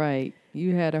sorry. It's all right.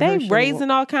 You had They raising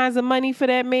all kinds of money for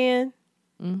that man.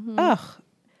 Mm-hmm. Ugh.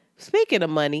 Speaking of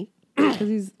money.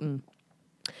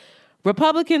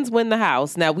 Republicans win the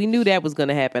House. Now, we knew that was going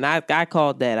to happen. I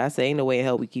called that. I said, ain't no way in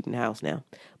hell we keeping the House now.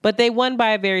 But they won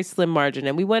by a very slim margin.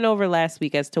 And we went over last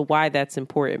week as to why that's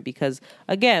important. Because,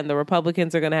 again, the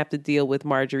Republicans are going to have to deal with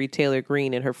Marjorie Taylor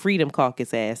Greene and her Freedom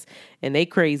Caucus ass. And they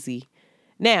crazy.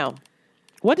 Now,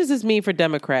 what does this mean for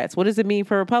Democrats? What does it mean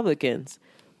for Republicans?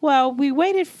 Well, we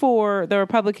waited for the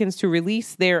Republicans to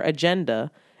release their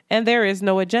agenda. And there is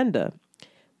no agenda.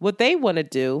 What they want to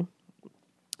do...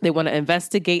 They want to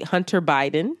investigate Hunter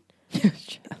Biden.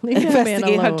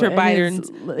 Investigate Hunter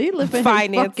Biden's he living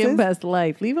finances. His fucking best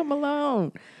life. Leave him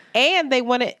alone. And they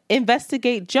want to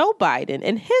investigate Joe Biden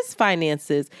and his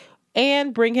finances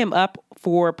and bring him up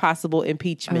for possible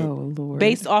impeachment. Oh, Lord.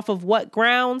 Based off of what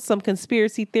grounds? Some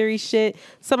conspiracy theory shit.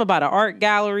 Some about an art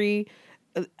gallery.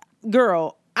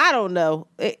 Girl, I don't know.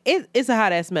 It's a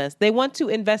hot ass mess. They want to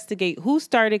investigate who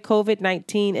started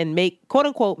COVID-19 and make, quote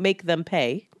unquote, make them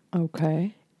pay.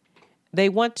 Okay. They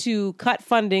want to cut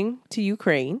funding to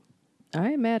Ukraine. I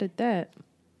ain't mad at that.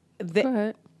 Go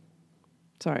ahead.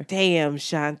 Sorry. Damn,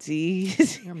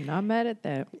 Shanti. I'm not mad at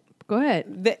that. Go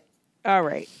ahead. All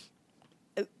right.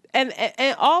 And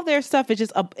all their stuff is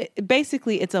just,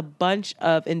 basically, it's a bunch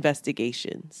of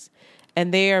investigations.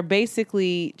 And they are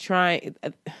basically trying,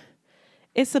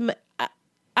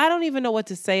 I don't even know what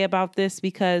to say about this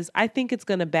because I think it's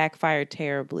going to backfire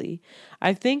terribly.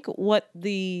 I think what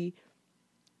the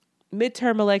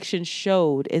midterm election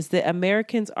showed is that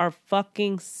Americans are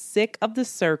fucking sick of the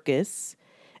circus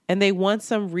and they want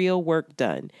some real work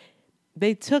done.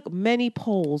 They took many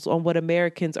polls on what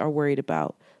Americans are worried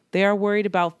about. They are worried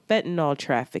about fentanyl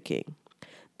trafficking.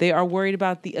 They are worried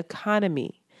about the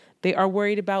economy. They are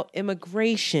worried about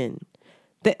immigration.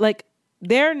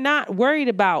 They're not worried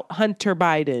about Hunter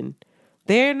Biden.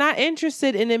 They're not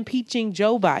interested in impeaching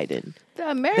Joe Biden.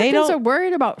 The Americans are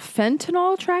worried about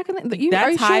fentanyl tracking.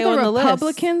 That's high on the list.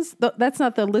 Republicans, that's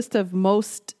not the list of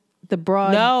the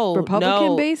broad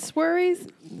Republican-based worries?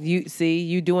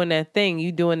 You doing that thing.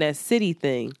 You doing that city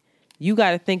thing. You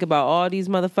got to think about all these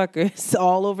motherfuckers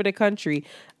all over the country.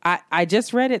 I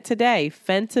just read it today.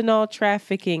 Fentanyl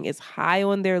trafficking is high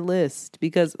on their list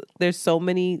because there's so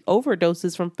many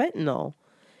overdoses from fentanyl.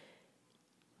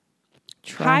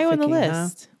 High on the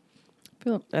list.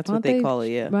 Huh? That's what they call it,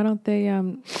 yeah. Why don't they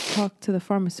talk to the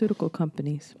pharmaceutical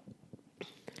companies?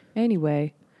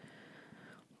 Anyway.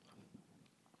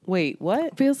 Wait,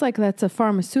 what? Feels like that's a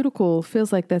pharmaceutical.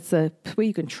 Feels like that's a way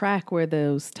you can track where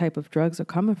those type of drugs are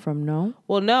coming from, no?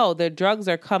 Well, no. The drugs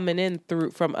are coming in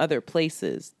from other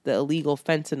places. The illegal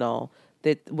fentanyl,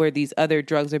 where these other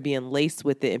drugs are being laced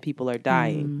with it and people are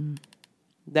dying.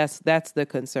 That's the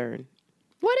concern.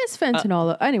 What is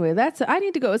fentanyl? Anyway, I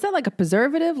need to go. Is that like a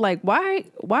preservative? Like, why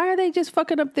are they just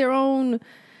fucking up their own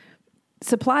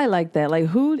supply like that? Like,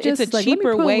 who just it's a like, cheaper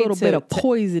let me put way a little bit of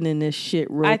poison in this shit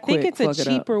real quick. I think it's a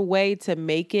cheaper way to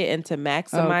make it and to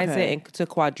maximize it and to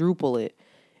quadruple it.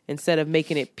 Instead of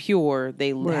making it pure, they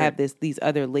have these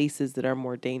other laces that are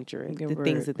more dangerous, the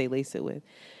things that they lace it with.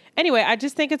 Anyway, I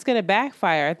just think it's going to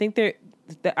backfire. I think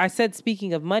I said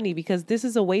speaking of money, because this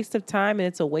is a waste of time and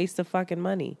it's a waste of fucking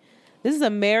money. This is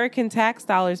American tax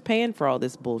dollars paying for all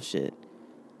this bullshit.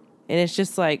 And it's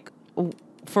just like,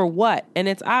 for what? And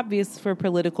it's obvious for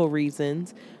political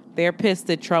reasons. They're pissed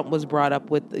that Trump was brought up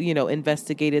with,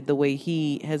 investigated the way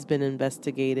he has been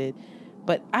investigated.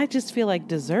 But I just feel like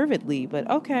deservedly. But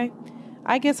okay,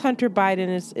 I guess Hunter Biden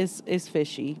is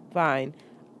fishy. Fine.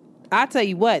 I'll tell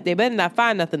you what, they better not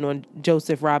find nothing on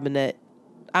Joseph Robinette.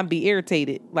 I'm be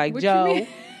irritated. Like, what Joe.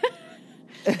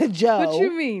 Joe. What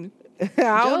you mean? I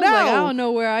don't know. Like, I don't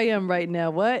know where I am right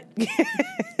now. What?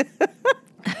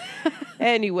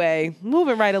 Anyway,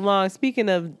 moving right along. Speaking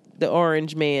of the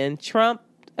orange man, Trump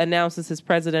announces his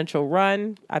presidential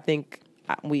run. I think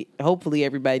hopefully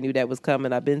everybody knew that was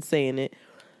coming. I've been saying it.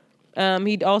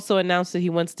 He also announced that he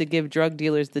wants to give drug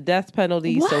dealers the death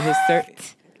penalty. What? So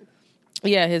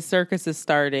his circus is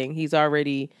starting. He's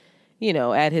already,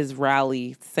 at his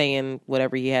rally saying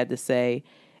whatever he had to say.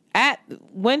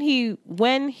 When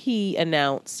he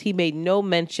announced, he made no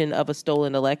mention of a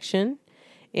stolen election,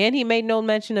 and he made no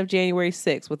mention of January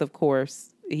 6th, with, of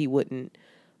course, he wouldn't.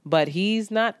 But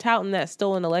he's not touting that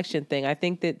stolen election thing. I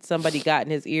think that somebody got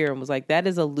in his ear and was like, that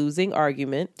is a losing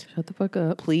argument. Shut the fuck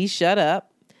up. Please shut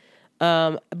up.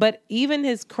 But even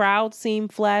his crowd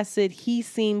seemed flaccid. He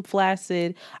seemed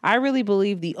flaccid. I really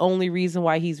believe the only reason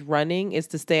why he's running is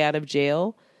to stay out of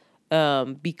jail,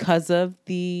 because of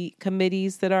the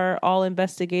committees that are all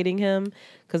investigating him.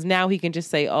 Because now he can just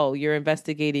say, oh, you're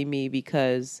investigating me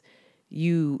because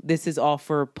this is all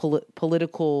for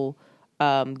political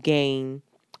gain,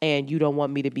 and you don't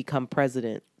want me to become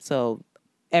president. So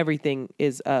everything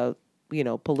is,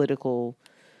 political.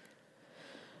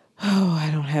 Oh, I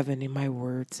don't have any of my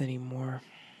words anymore.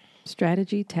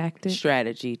 Strategy,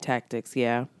 tactics,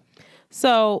 yeah.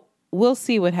 So we'll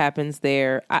see what happens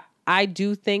there. I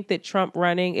do think that Trump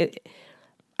running,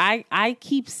 I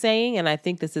keep saying, and I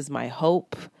think this is my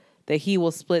hope, that he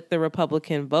will split the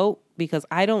Republican vote, because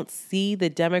I don't see the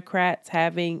Democrats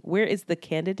where is the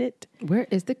candidate?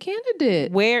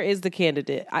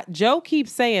 Joe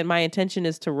keeps saying my intention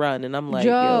is to run, and I'm like,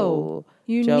 Joe,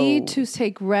 you need to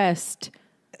take rest.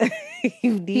 He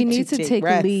needs to take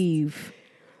leave.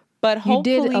 But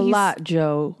hopefully you did a lot,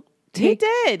 Joe. He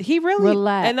did. He really,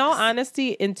 relax. In all honesty,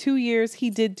 in 2 years, he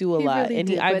did do a lot. Really and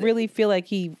did, I really feel like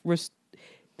he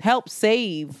helped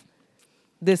save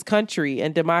this country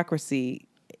and democracy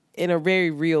in a very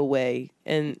real way.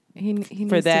 And he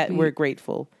for that, we're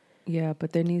grateful. Yeah,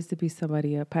 but there needs to be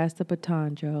somebody up. Pass the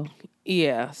baton, Joe.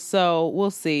 Yeah, so we'll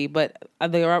see. But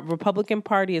the Republican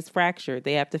Party is fractured.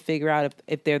 They have to figure out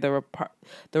if they're the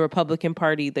Republican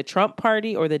Party, the Trump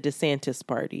Party, or the DeSantis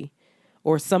Party,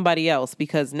 or somebody else.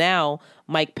 Because now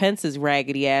Mike Pence's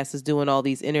raggedy ass is doing all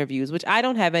these interviews, which I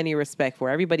don't have any respect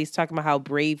for. Everybody's talking about how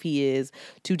brave he is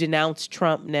to denounce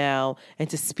Trump now and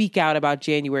to speak out about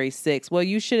January 6th. Well,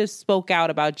 you should have spoke out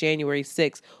about January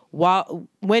 6th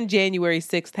when January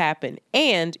 6th happened,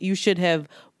 and you should have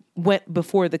went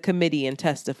before the committee and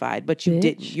testified, but you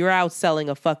didn't. You're out selling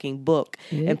a fucking book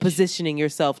and positioning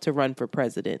yourself to run for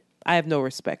president. I have no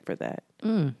respect for that.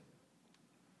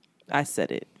 I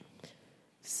said it.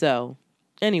 So,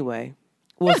 anyway,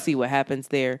 we'll see what happens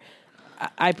there.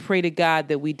 I pray to God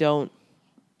that we don't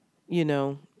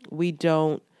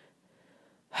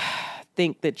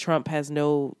think that Trump has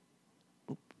no,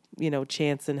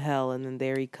 chance in hell, and then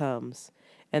there he comes.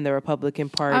 And the Republican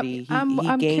Party,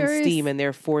 he gains steam, and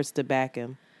they're forced to back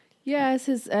him. Yeah,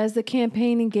 as the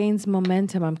campaigning gains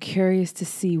momentum, I'm curious to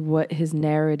see what his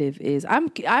narrative is.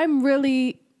 I'm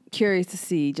really curious to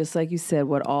see, just like you said,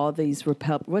 what all these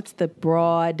what's the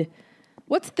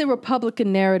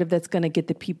Republican narrative that's going to get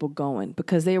the people going?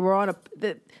 Because they were on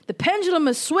the pendulum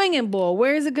is swinging, boy.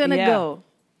 Where is it going to go?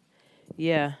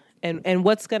 Yeah, and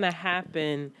what's going to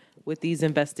happen with these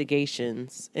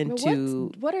investigations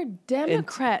into what are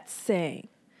Democrats saying?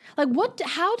 Like,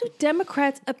 how do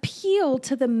Democrats appeal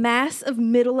to the mass of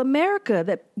middle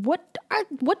America? What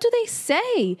do they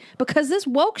say? Because this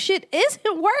woke shit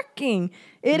isn't working.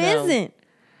 It isn't.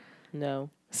 No.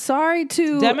 Sorry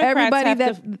to everybody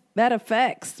that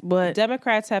affects, but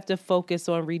Democrats have to focus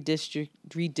on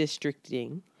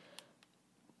redistricting,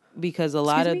 because a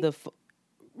lot of the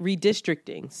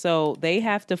redistricting. So they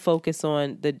have to focus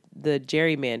on the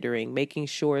gerrymandering, making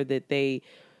sure that the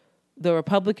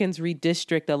Republicans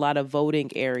redistrict a lot of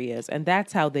voting areas. And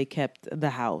that's how they kept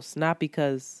the House, not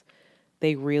because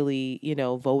they really,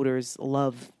 voters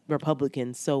love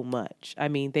Republicans so much. I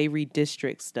mean, they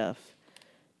redistrict stuff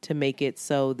to make it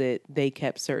so that they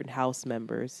kept certain House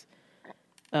members.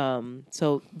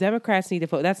 So Democrats need to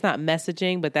vote. That's not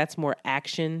messaging, but that's more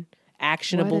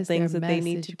actionable things that they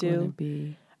need to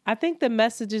do. I think the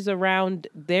message is around,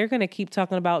 they're going to keep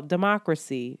talking about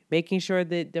democracy, making sure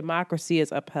that democracy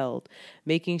is upheld,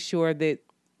 making sure that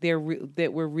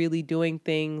that we're really doing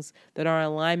things that are in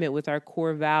alignment with our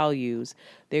core values.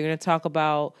 They're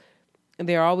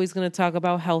always going to talk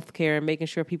about healthcare and making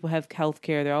sure people have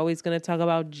healthcare. They're always going to talk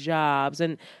about jobs.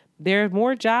 And there are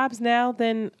more jobs now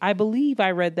than, I believe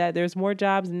I read that there's more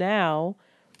jobs now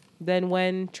than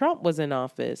when Trump was in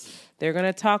office. They're going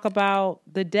to talk about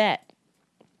the debt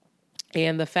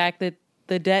and the fact that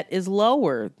the debt is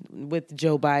lower with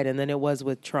Joe Biden than it was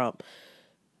with Trump.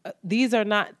 These are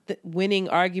not winning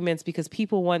arguments because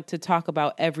people want to talk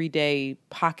about everyday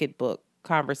pocketbook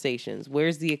conversations.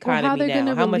 Where's the economy now? How they're going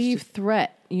to relieve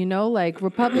threat. You know, like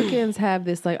Republicans have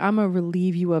this, like, I'm going to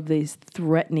relieve you of these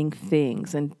threatening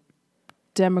things. And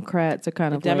Democrats are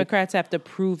kind of Democrats have to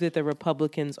prove that the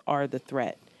Republicans are the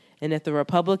threat. And if the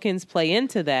Republicans play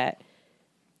into that,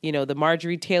 you know, the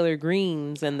Marjorie Taylor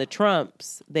Greens and the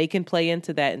Trumps, they can play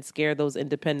into that and scare those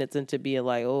independents into being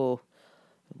like, oh,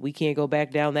 we can't go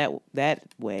back down that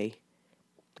way.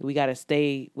 We got to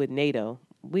stay with NATO.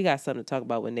 We got something to talk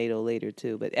about with NATO later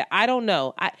too. But I don't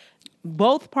know.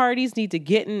 Both parties need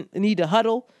to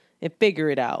huddle and figure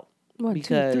it out. 1,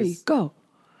 2, 3, go.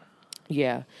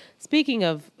 Yeah. Speaking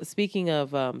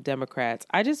of Democrats,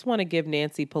 I just want to give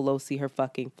Nancy Pelosi her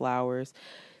fucking flowers.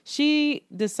 She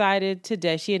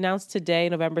announced today,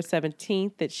 November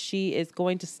 17th, that she is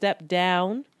going to step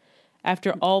down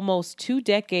after almost 2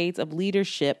 decades of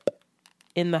leadership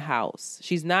in the House.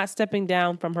 She's not stepping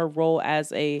down from her role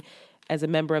as a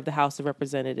member of the House of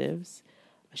Representatives.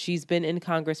 She's been in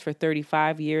Congress for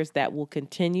 35 years. That will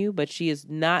continue, but she is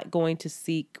not going to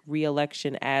seek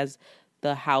re-election as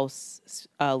the House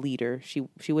leader.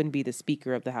 She wouldn't be the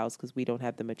Speaker of the House because we don't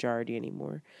have the majority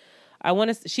anymore.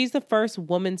 She's the first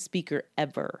woman speaker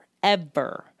ever.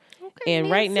 Okay, and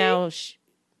Nancy. Right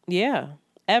now,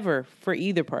 ever for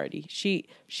either party. She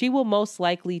will most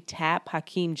likely tap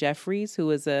Hakeem Jeffries, who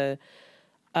is a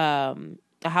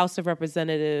House of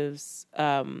Representatives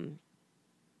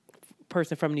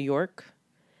person from New York,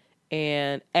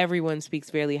 and everyone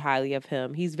speaks very highly of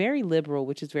him. He's very liberal,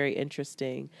 which is very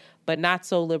interesting, but not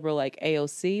so liberal like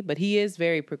AOC, but he is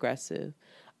very progressive.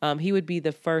 He would be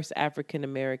the first African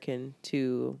American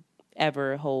to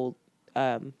ever hold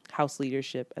House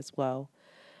leadership as well.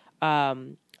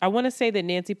 I want to say that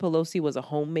Nancy Pelosi was a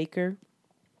homemaker.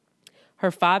 Her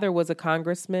father was a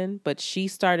congressman, but she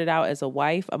started out as a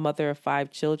wife, a mother of 5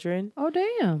 children. Oh,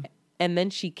 damn. And then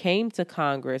she came to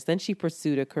Congress. Then she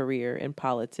pursued a career in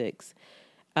politics.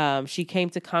 She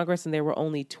came to Congress and there were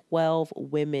only 12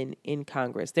 women in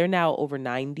Congress. They're now over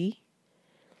 90.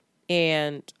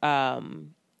 And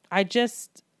I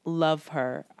just love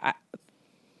her.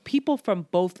 People from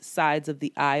both sides of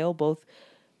the aisle, both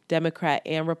Democrat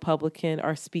and Republican,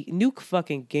 are speaking. Newt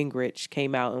fucking Gingrich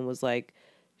came out and was like,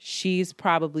 she's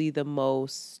probably the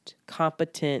most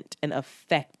competent and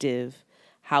effective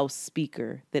House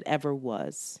Speaker that ever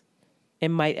was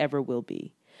and might ever will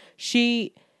be.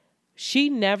 She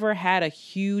never had a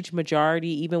huge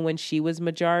majority, even when she was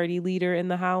majority leader in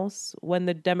the House, when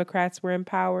the Democrats were in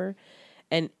power.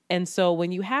 And so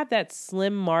when you have that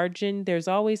slim margin, there's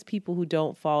always people who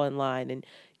don't fall in line. And,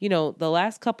 you know, the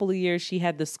last couple of years, she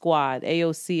had the squad,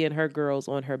 AOC and her girls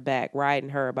on her back, riding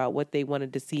her about what they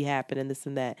wanted to see happen and this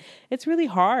and that. It's really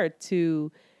hard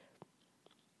to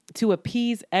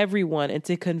appease everyone and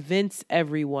to convince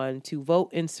everyone to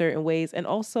vote in certain ways. And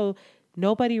also,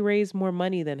 nobody raised more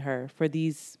money than her for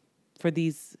these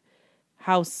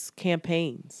House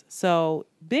campaigns. So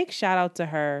big shout out to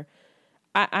her.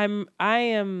 I'm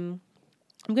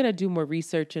gonna do more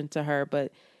research into her,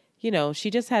 but you know, she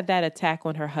just had that attack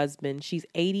on her husband. She's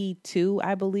 82,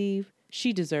 I believe.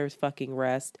 She deserves fucking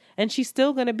rest, and she's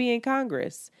still gonna be in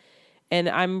Congress. And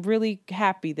I'm really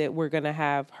happy that we're gonna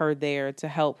have her there to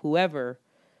help whoever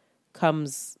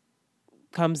comes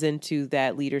into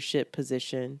that leadership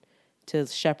position to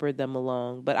shepherd them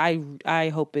along. But I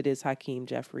hope it is Hakeem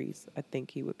Jeffries. I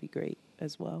think he would be great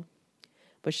as well.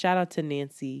 But shout out to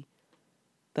Nancy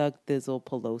Thug Thizzle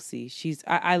Pelosi.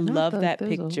 I love that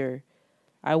picture.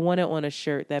 I want it on a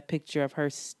shirt, that picture of her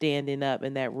standing up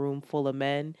in that room full of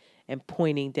men and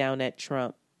pointing down at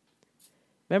Trump.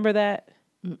 Remember that?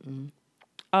 Mm-mm.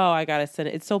 Oh, I gotta send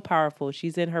it. It's so powerful.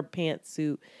 She's in her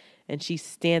pantsuit and she's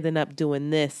standing up doing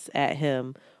this at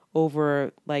him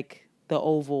over like the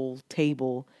oval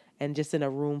table and just in a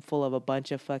room full of a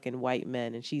bunch of fucking white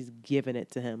men, and she's giving it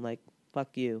to him like,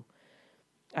 fuck you.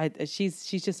 She's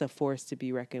just a force to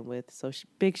be reckoned with. So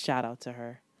big shout out to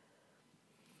her.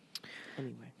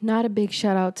 Anyway, not a big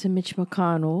shout out to Mitch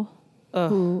McConnell,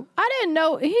 who I didn't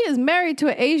know he is married to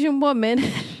an Asian woman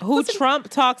who Trump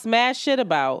talks mad shit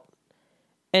about,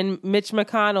 and Mitch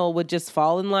McConnell would just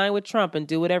fall in line with Trump and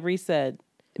do whatever he said.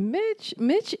 Mitch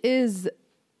is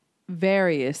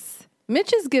various.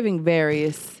 Mitch is giving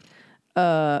various.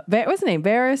 What's his name?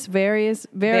 Various vibes.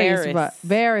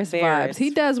 He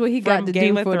does what he got to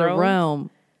do for the realm.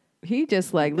 He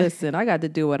just like, listen, I got to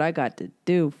do what I got to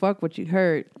do. Fuck what you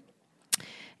heard.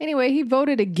 Anyway, he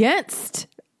voted against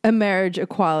a Marriage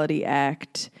Equality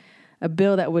Act, a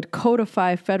bill that would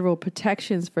codify federal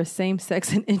protections for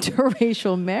same-sex and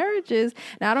interracial marriages.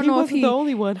 Now, I don't know if he wasn't the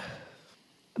only one,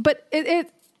 but nigga,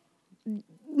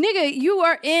 you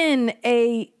are in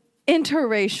a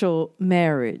interracial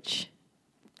marriage.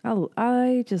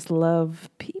 I just love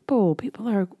people. People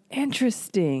are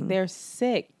interesting. They're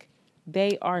sick.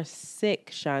 They are sick,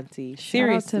 Shanti. Seriously.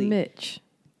 Shout out to Mitch.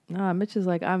 Nah, Mitch is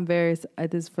like, I'm very,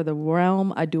 this is for the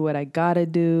realm. I do what I gotta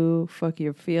do. Fuck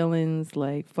your feelings.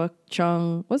 Like, fuck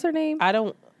Chung. What's her name?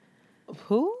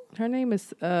 Who? Her name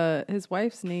is, his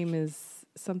wife's name is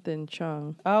something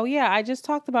Chung. Oh, yeah. I just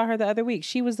talked about her the other week.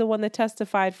 She was the one that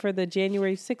testified for the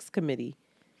January 6th committee.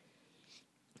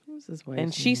 His wife's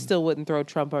and she name? Still wouldn't throw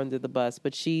Trump under the bus,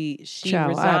 but she Chow,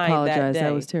 resigned. I apologize.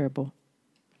 That was terrible.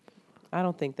 I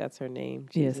don't think that's her name.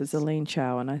 Jesus. Yes, it's Elaine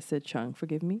Chow, and I said Chung.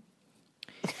 Forgive me.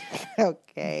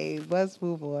 Okay, let's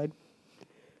move on.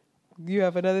 You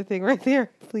have another thing right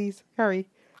there. Please hurry.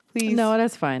 Please. No,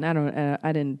 that's fine.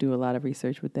 I didn't do a lot of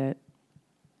research with that.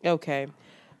 Okay,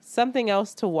 something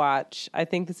else to watch. I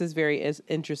think this is very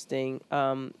interesting.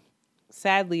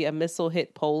 Sadly, a missile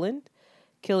hit Poland,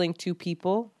 killing 2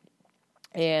 people.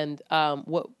 And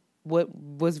what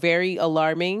was very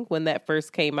alarming when that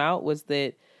first came out was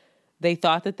that they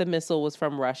thought that the missile was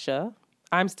from Russia.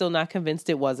 I'm still not convinced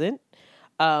it wasn't.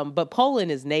 But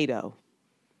Poland is NATO.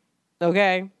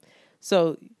 Okay?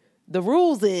 So the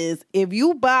rules is if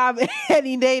you bomb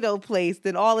any NATO place,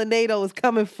 then all of NATO is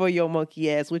coming for your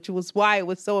monkey ass, which was why it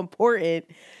was so important,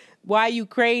 why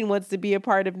Ukraine wants to be a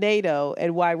part of NATO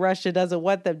and why Russia doesn't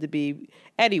want them to be.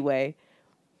 Anyway,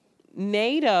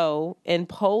 NATO and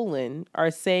Poland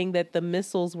are saying that the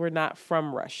missiles were not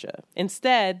from Russia.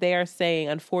 Instead, they are saying,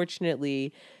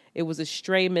 unfortunately, it was a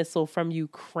stray missile from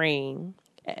Ukraine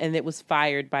and it was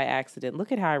fired by accident.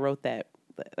 Look at how I wrote that.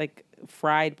 Like,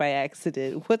 fried by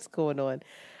accident. What's going on?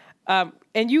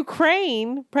 And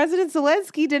Ukraine, President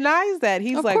Zelensky denies that.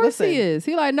 He's like, of course he is.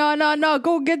 He like, no,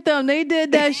 go get them. They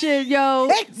did that shit, yo.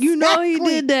 Exactly. You know he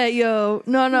did that, yo.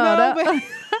 No.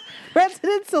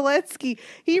 President Zelensky,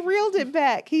 he reeled it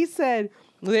back. He said,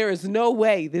 there is no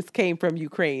way this came from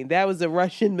Ukraine. That was a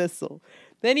Russian missile.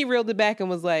 Then he reeled it back and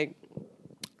was like,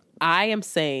 I am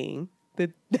saying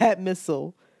that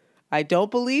missile, I don't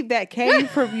believe that came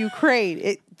from Ukraine.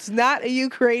 It's not a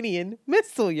Ukrainian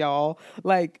missile, y'all.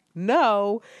 Like,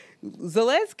 no.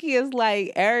 Zelensky is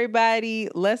like, everybody,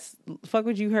 let's fuck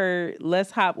what you heard.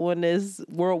 Let's hop on this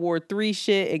World War III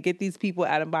shit and get these people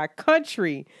out of my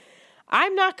country.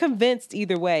 I'm not convinced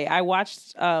either way. I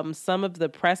watched some of the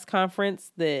press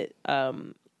conference that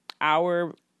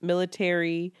our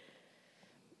military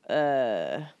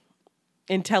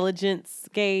intelligence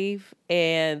gave,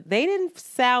 and they didn't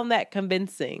sound that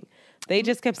convincing. They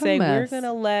just kept saying, we're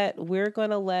gonna let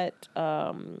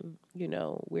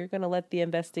the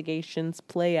investigations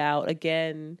play out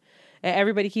again. And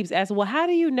everybody keeps asking, well, how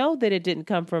do you know that it didn't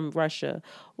come from Russia?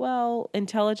 Well,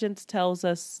 intelligence tells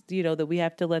us, that we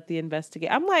have to let the investigate.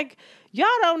 I'm like, y'all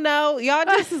don't know. Y'all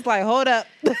just is like, hold up.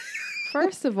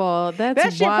 First of all,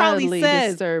 that's that wildly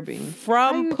disturbing.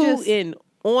 From Putin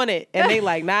on it. And they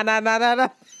like, nah.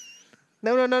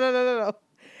 No.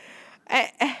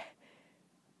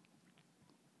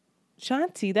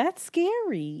 Shanti, that's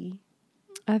scary.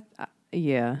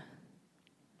 Yeah.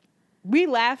 We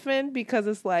laughing because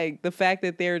it's like the fact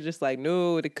that they're just like,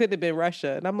 no, it couldn't have been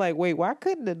Russia. And I'm like, wait, why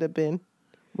couldn't it have been?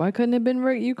 Why couldn't it have been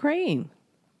Ukraine?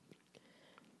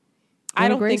 I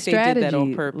don't think they did that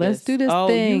on purpose. Let's do this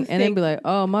thing and then be like,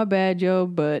 oh, my bad, yo.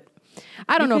 But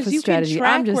I don't know if it's strategy.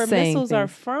 I'm just saying where missiles are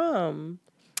from.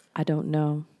 I don't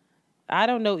know. I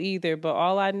don't know either. But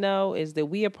all I know is that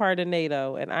we are part of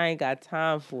NATO and I ain't got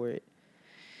time for it.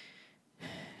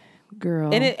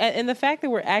 Girl. And the fact that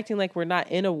we're acting like we're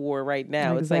not in a war right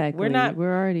now. Exactly. It's like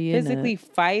we're already physically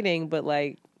fighting, but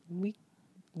like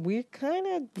we're kind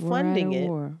of funding it.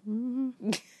 War.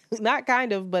 Mm-hmm. Not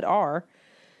kind of, but are.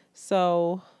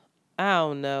 So I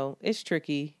don't know. It's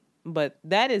tricky, but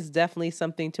that is definitely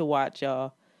something to watch,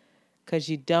 y'all, because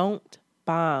you don't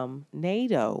bomb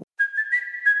NATO.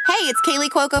 it's Kaylee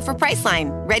Cuoco for Priceline.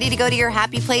 Ready to go to your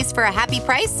happy place for a happy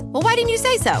price? Well, why didn't you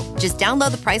say so? Just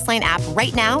download the Priceline app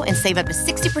right now and save up to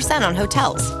 60% on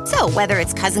hotels. So whether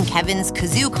it's Cousin Kevin's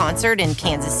Kazoo Concert in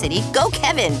Kansas City, go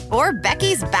Kevin, or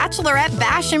Becky's Bachelorette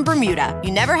Bash in Bermuda,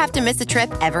 you never have to miss a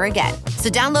trip ever again. So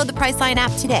download the Priceline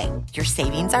app today. Your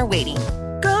savings are waiting.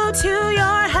 Go to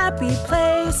your happy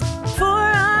place for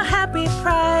a happy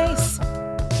price.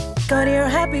 Go to your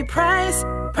happy price,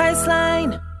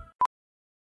 Priceline.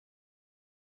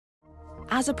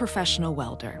 As a professional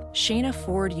welder, Shayna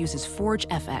Ford uses Forge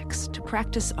FX to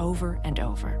practice over and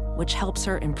over, which helps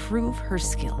her improve her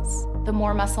skills. The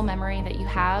more muscle memory that you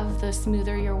have, the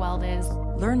smoother your weld is.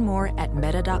 Learn more at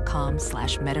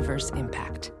meta.com/metaverse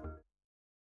impact.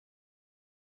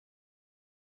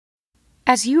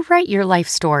 As you write your life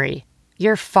story,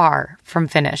 you're far from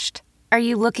finished. Are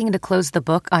you looking to close the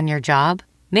book on your job?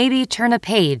 Maybe turn a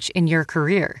page in your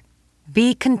career?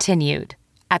 Be continued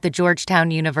at the Georgetown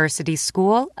University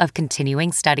School of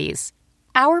Continuing Studies.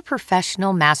 Our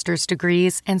professional master's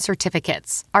degrees and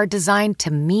certificates are designed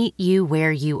to meet you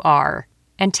where you are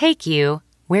and take you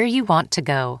where you want to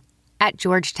go. At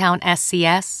Georgetown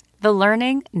SCS, the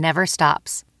learning never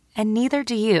stops, and neither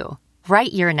do you.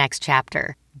 Write your next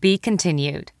chapter. Be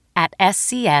continued at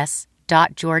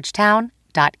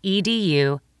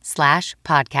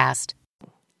scs.georgetown.edu/podcast.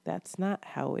 That's not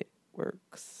how it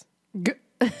works.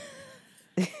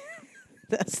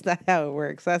 That's not how it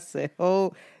works. I said,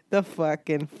 hold the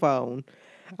fucking phone.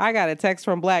 I got a text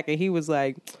from Black and he was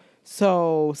like,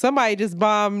 so somebody just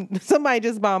bombed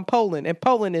Poland and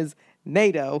Poland is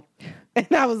NATO.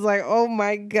 And I was like, oh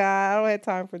my God, I don't have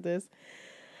time for this.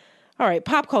 All right,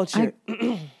 pop culture.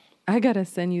 I gotta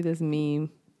send you this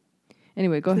meme.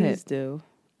 Anyway, go ahead. Please do.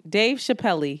 Dave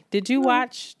Chappelle. Did you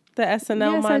watch the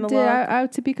SNL monologue? Yes, I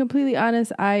did. To be completely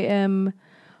honest, I am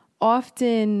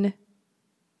often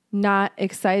not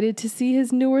excited to see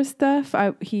his newer stuff.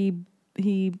 He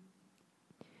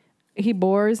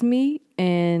bores me,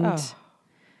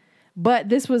 but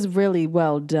this was really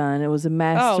well done. It was a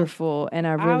masterful, and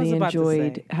I really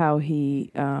enjoyed how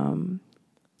he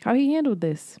handled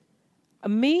this.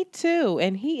 Me too,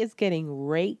 and he is getting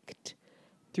raked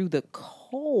through the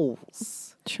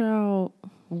coals. Child.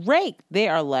 Raked. They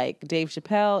are like, Dave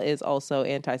Chappelle is also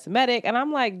anti-Semitic, and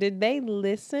I'm like, did they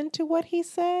listen to what he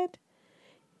said?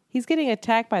 He's getting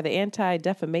attacked by the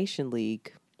Anti-Defamation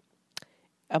League.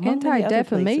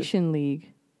 Anti-Defamation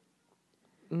League?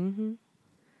 Mm-hmm.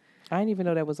 I didn't even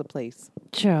know that was a place.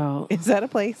 Child. Is that a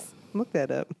place? Look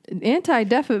that up.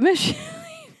 Anti-Defamation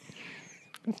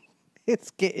League.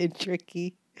 It's getting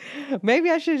tricky. Maybe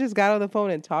I should have just got on the phone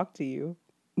and talked to you.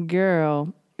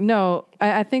 Girl. No,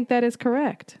 I think that is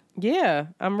correct. Yeah,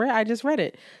 I just read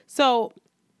it. So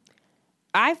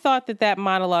I thought that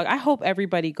monologue, I hope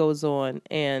everybody goes on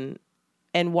and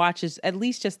watches at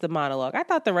least just the monologue. I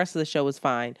thought the rest of the show was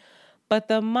fine, but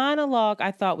the monologue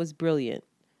I thought was brilliant.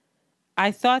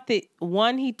 I thought that,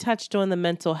 one, he touched on the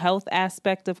mental health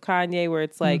aspect of Kanye, where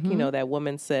it's like, you know, that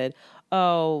woman said,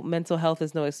 oh, mental health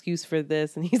is no excuse for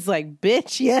this. And he's like,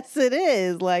 bitch, yes, it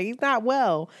is. Like, he's not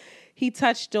well. He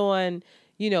touched on,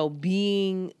 you know,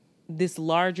 being this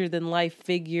larger than life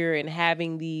figure and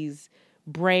having these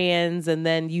brands, and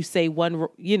then you say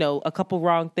a couple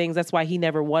wrong things. That's why he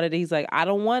never wanted it. He's like, I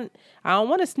don't want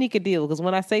a sneaker deal, because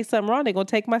when I say something wrong, they're gonna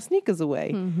take my sneakers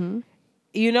away.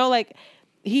 You know, like,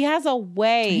 he has a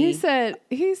way. He said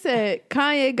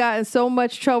Kanye got in so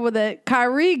much trouble that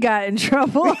Kyrie got in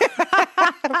trouble.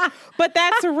 But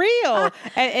that's real.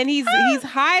 And he's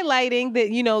highlighting that,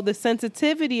 you know, the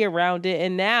sensitivity around it,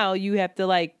 and now you have to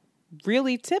like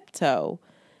really tiptoe.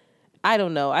 I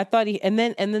don't know. I thought and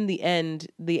then the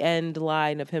end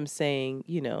line of him saying,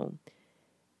 you know,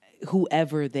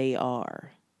 whoever they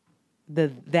are,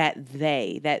 that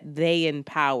they in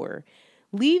power,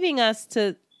 leaving us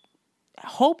to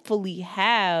hopefully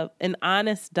have an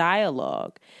honest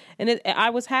dialogue. And I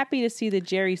was happy to see that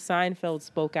Jerry Seinfeld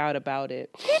spoke out about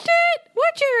it. He did?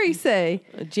 What Jerry say?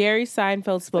 Jerry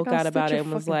Seinfeld spoke out about it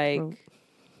and was like,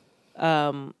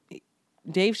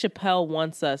 Dave Chappelle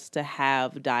wants us to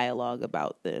have dialogue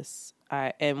about this.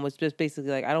 And was just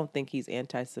basically like, I don't think he's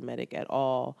anti-Semitic at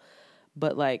all.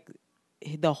 But like,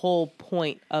 the whole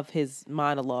point of his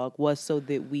monologue was so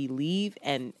that we leave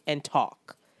and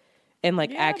talk. And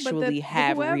like actually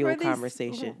have real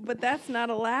conversation. But that's not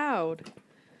allowed.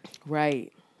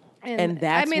 Right. And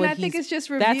that's I think it's just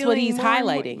revealing. That's what he's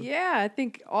highlighting. Yeah, I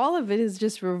think all of it is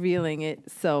just revealing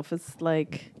itself. It's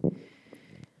like,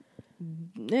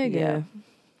 nigga.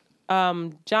 Yeah.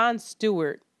 Jon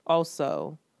Stewart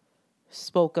also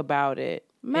spoke about it.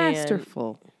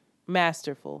 Masterful.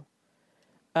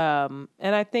 And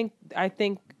I think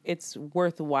it's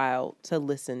worthwhile to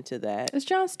listen to that. Is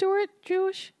Jon Stewart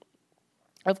Jewish?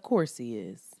 Of course he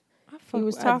is. He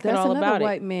was talking all about it. That's another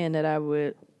white man that I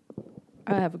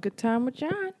have a good time with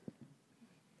John.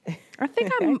 I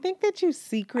think that you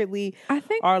secretly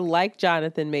are like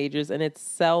Jonathan Majors, and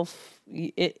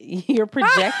you're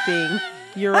projecting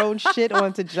your own shit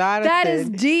onto Jonathan. That is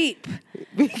deep.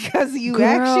 Because you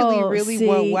actually really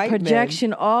want white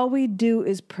projection, men. All we do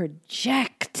is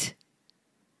project.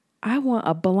 I want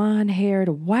a blonde-haired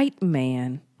white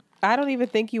man. I don't even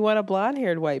think you want a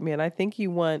blonde-haired white man. I think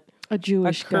you want a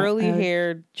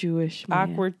curly-haired, Jewish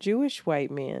man. awkward Jewish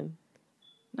white man.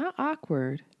 Not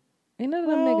awkward. Ain't none of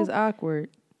them niggas awkward.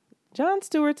 Jon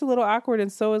Stewart's a little awkward,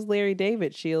 and so is Larry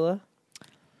David, Sheila.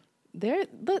 Let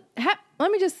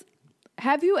me just...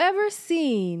 Have you ever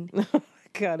seen...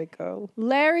 Gotta go.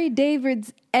 Larry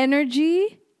David's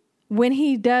energy when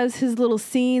he does his little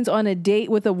scenes on a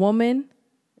date with a woman?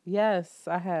 Yes,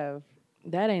 I have.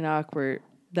 That ain't awkward.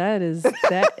 That is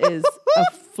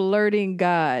a flirting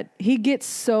god. He gets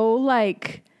so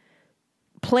like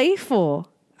playful.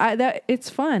 It's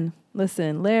fun.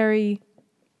 Listen, Larry,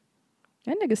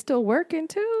 that nigga's still working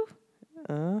too.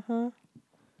 Uh-huh.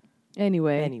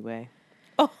 Anyway.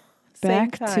 Oh,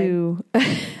 back to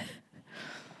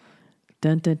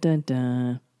dun dun dun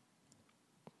dun.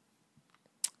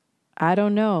 I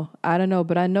don't know,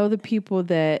 but I know the people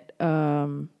that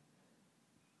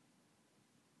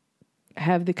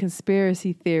have the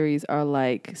conspiracy theories are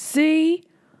like, see,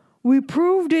 we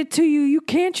proved it to you.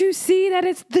 Can't you see that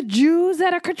it's the Jews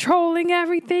that are controlling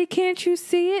everything? Can't you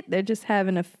see it? They're just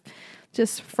having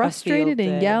just frustrated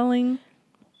and yelling.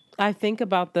 I think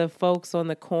about the folks on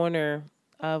the corner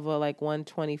of like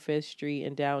 125th Street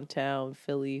in downtown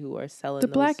Philly who are selling the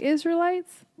Black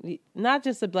Israelites. Not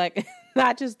just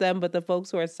them, but the folks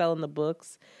who are selling the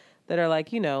books that are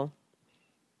like,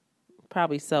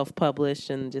 probably self-published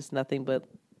and just nothing but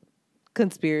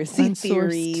conspiracy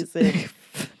theories and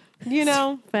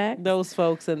Facts. Those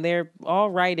folks, and they're all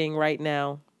writing right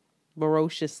now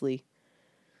ferociously.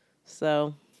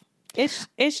 So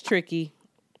it's tricky,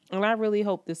 and I really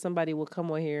hope that somebody will come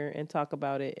on here and talk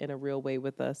about it in a real way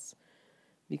with us,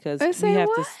 because we have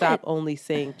to stop only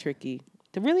saying tricky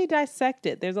to really dissect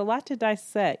it. There's a lot to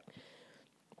dissect.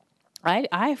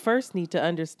 I first need to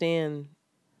understand.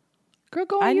 Girl,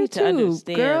 go on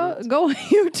YouTube. Girl, go on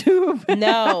YouTube.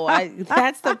 No,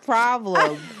 that's the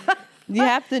problem. You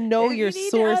have to know your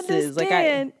sources.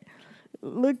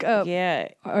 Look up. Yeah.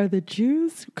 Are the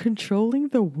Jews controlling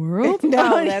the world?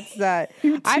 No, that's not.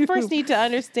 I first need to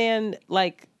understand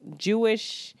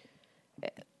Jewish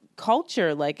culture.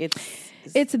 It's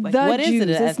like, the what Jews. Is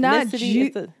it? It's not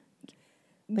Jews.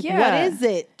 Yeah. What is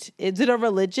it? Is it a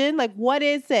religion? What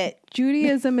is it?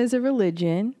 Judaism is a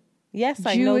religion. Yes,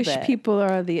 I know that. Jewish people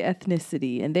are the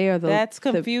ethnicity, and they are the... That's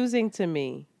confusing to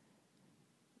me.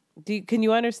 Can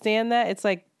you understand that? It's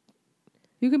like...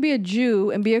 You can be a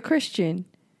Jew and be a Christian.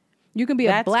 You can be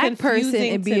a black person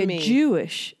and be a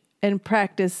Jewish and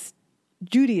practice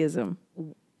Judaism.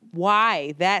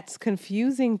 Why? That's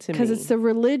confusing to me. Because it's a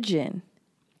religion.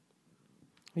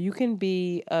 You can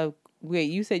be a... Wait,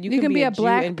 you said you can be a Jew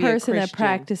black and be person a that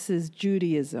practices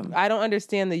Judaism. I don't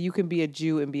understand that you can be a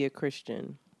Jew and be a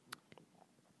Christian.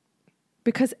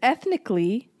 Because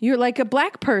ethnically, you're like a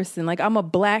black person. Like, I'm a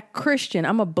black Christian.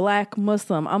 I'm a black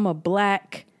Muslim. I'm a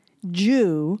black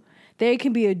Jew. They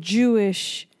can be a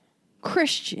Jewish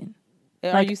Christian.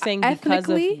 Are you saying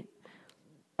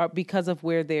because of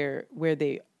where their lineage,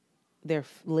 their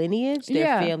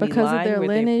family because line, of their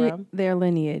lineage, their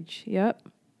lineage. Yep.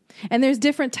 And there's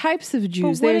different types of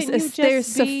Jews. There's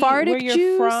Sephardic where Jews.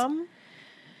 You're from?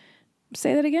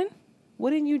 Say that again.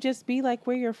 Wouldn't you just be like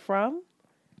where you're from?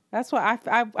 That's why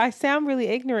I sound really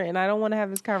ignorant, and I don't want to have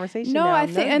this conversation. No, now.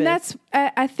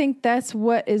 I think that's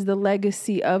what is the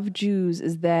legacy of Jews,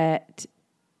 is that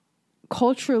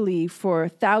culturally for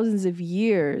thousands of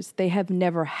years they have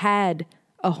never had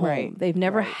a home. Right. They've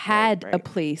never had a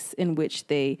place in which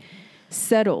they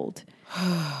settled.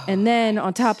 And then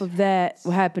on top of that,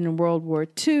 what happened in World War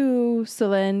II? So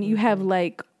then you have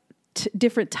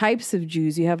different types of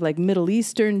Jews. You have Middle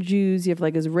Eastern Jews, you have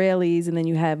Israelis, and then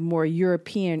you have more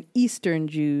European Eastern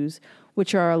Jews,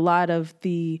 which are a lot of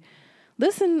the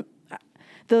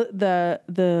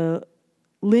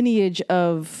lineage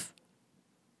of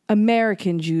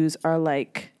American Jews are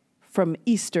from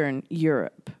Eastern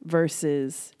Europe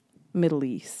versus Middle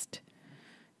East.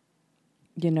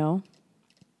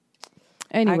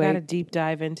 Anyway, I got to deep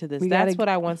dive into this. That's what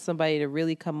I want somebody to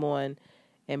really come on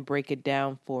and break it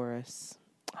down for us.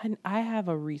 I have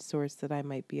a resource that I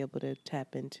might be able to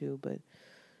tap into, but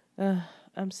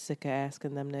I'm sick of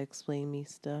asking them to explain me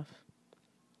stuff.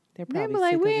 They're They'd probably be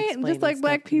like, sick we of ain't just explaining like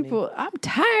black stuff to me. people. I'm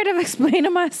tired of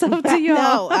explaining myself to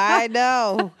y'all. I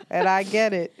know, and I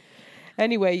get it.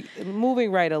 Anyway,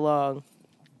 moving right along.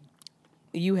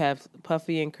 You have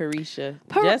Puffy and Carisha.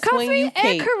 Puffy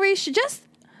and Carisha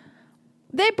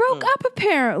they broke up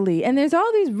apparently, and there's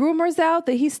all these rumors out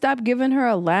that he stopped giving her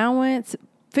allowance.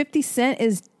 50 Cent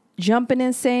is jumping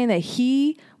in saying that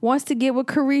he wants to get with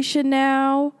Carisha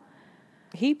now.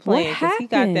 He playing because he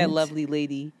got that lovely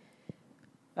lady.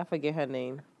 I forget her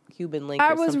name. Cuban Link.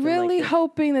 I was really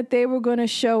hoping that they were going to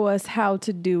show us how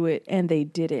to do it, and they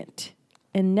didn't.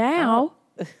 And now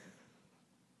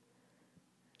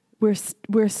we're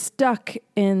stuck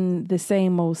in the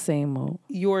same old.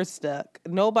 You're stuck.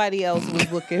 Nobody else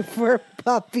was looking for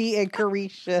Puffy and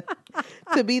Carisha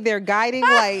to be their guiding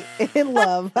light in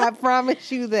love. I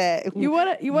promise you that. You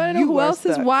wanna know who else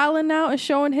is wilding out and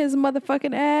showing his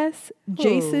motherfucking ass?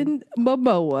 Jason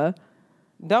Momoa.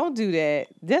 Don't do that.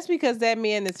 Just because that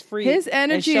man is free. His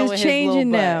energy is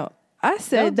changing now. I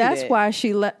said that's why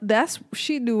she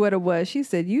she knew what it was. She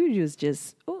said you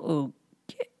just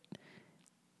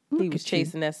he was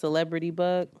chasing that celebrity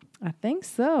bug. I think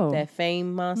so. That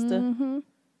fame monster. Mm-hmm.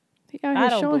 He out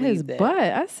here showing his butt.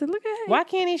 I said, look at him. Why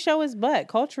can't he show his butt?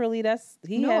 Culturally, it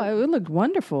looked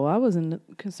wonderful. I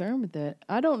wasn't concerned with that.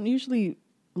 I don't usually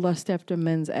lust after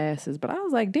men's asses, but I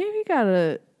was like, damn, he got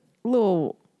a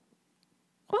little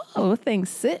thing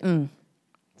sitting.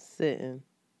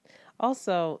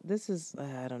 Also, this is,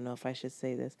 I don't know if I should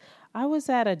say this. I was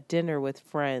at a dinner with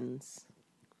friends,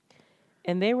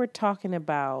 and they were talking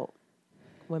about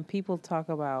when people talk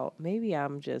about maybe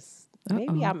I'm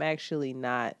actually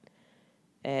not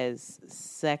as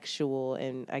sexual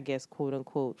and I guess quote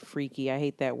unquote freaky. I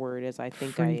hate that word as I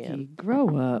think freaky. I am.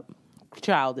 Grow up.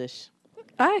 Childish.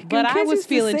 But I was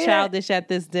feeling childish at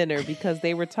this dinner because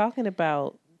they were talking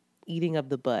about eating of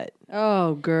the butt.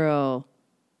 Oh, girl.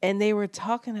 And they were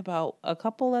talking about a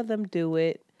couple of them do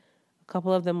it. A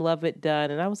couple of them love it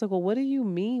done. And I was like, well, what do you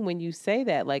mean when you say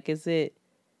that? Like,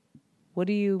 what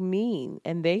do you mean?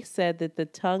 And they said that the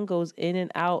tongue goes in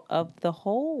and out of the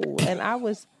hole. And I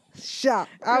was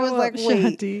shocked. I was like,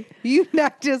 wait, Shanti. You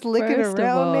not just licking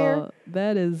around there?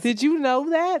 That is. Did you know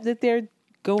that they're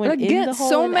going in the hole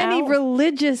so and many out?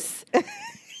 Religious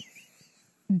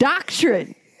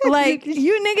doctrine. Like,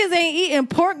 you niggas ain't eating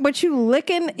pork, but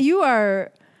you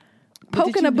are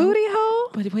poking a booty hole?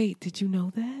 But wait, did you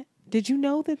know that? Did you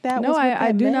know that was No, what that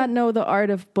I do meant? not know the art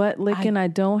of butt licking. I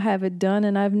don't have it done,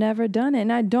 and I've never done it,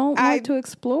 and I don't want to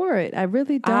explore it. I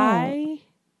really don't. I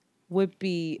would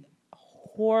be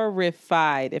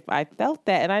horrified if I felt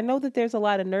that. And I know that there's a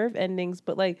lot of nerve endings,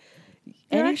 but like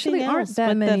there actually aren't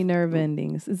that many nerve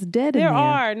endings. It's dead in there. There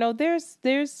are. No, there's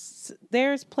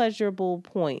pleasurable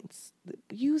points.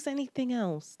 Use anything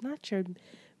else, not your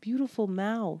beautiful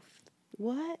mouth.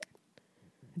 What?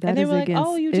 That is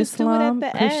against Islam,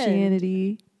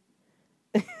 Christianity,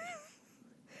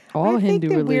 all Hindu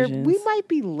religions. We might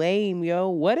be lame, yo.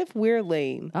 What if we're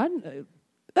lame?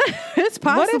 It's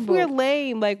possible. What if we're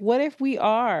lame? Like, what if we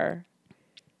are?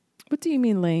 What do you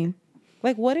mean lame?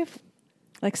 Like, what if...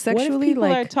 Like sexually, what if people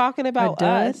like are talking about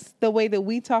us the way that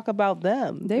we talk about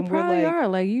them? They probably are.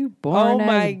 Like, you born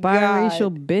as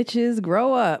biracial bitches,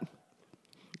 grow up.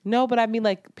 No, but I mean,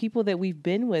 like, people that we've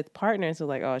been with, partners are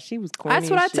like, oh, she was corny. That's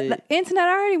what Internet,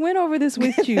 I already went over this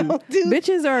with you. No, dude,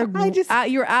 bitches are,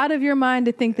 you're out of your mind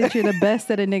to think that you're the best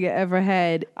that a nigga ever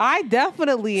had. I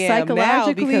definitely am.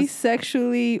 Psychologically,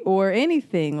 sexually, or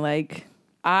anything. Like,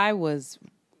 I was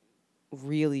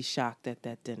really shocked at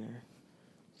that dinner.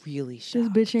 Really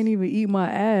shocked. This bitch ain't even eat my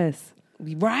ass.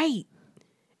 Right.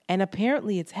 And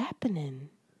apparently it's happening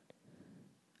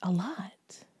a lot.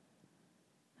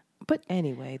 But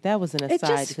anyway, that was an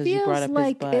aside because you brought up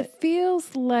his butt. It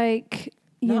feels like,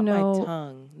 Not my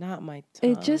tongue.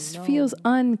 It just feels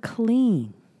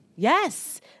unclean.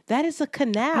 Yes. That is a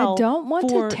canal. I don't want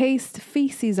to taste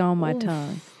feces on my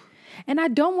tongue. And I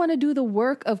don't want to do the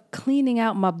work of cleaning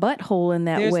out my butthole in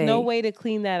that way. There's no way to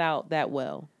clean that out that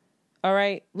well. All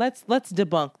right, let's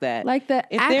debunk that. Like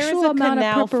the actual amount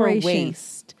of preparation. For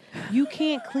waste, you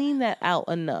can't clean that out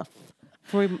enough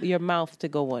for your mouth to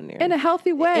go on there in a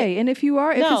healthy way. And if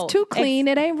it's too clean,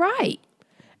 it ain't right.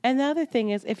 And the other thing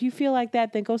is, if you feel like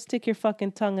that, then go stick your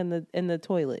fucking tongue in the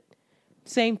toilet.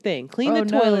 Same thing. Clean the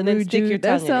toilet and then stick your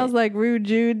tongue in it. That sounds like Rude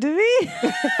Jude to me.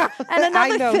 And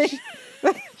another thing.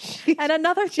 And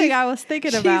another thing I was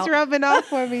thinking about. She's rubbing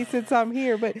off on me since I'm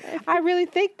here, but I really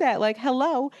think that, like,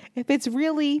 hello, if it's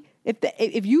really,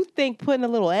 if you think putting a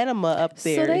little enema up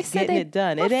there is getting it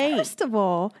done, it ain't. First of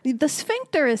all, the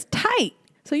sphincter is tight.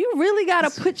 So you really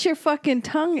got to put your fucking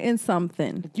tongue in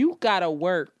something. You got to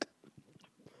work.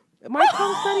 My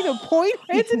tongue's not even pointing.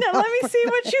 Internet, let me see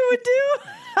what you would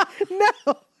do.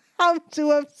 No, I'm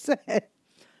too upset.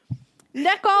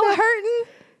 Neck all hurting?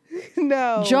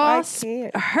 No, jaw I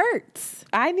can't. Hurts.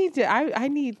 I need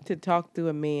to talk to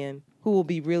a man who will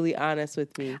be really honest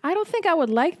with me. I don't think I would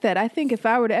like that. I think if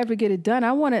I were to ever get it done,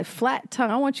 I want it flat tongue.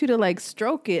 I want you to like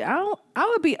stroke it. I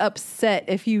would be upset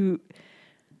if you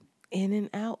in and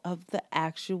out of the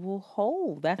actual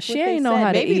hole. That's she what they ain't know said.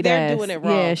 how to Maybe eat they're ass. doing it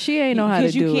wrong. Yeah, she ain't know how to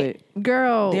do it.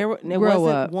 Girl, it grow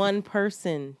wasn't up. one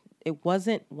person. It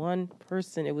wasn't one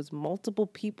person. It was multiple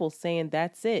people saying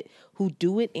that's it, who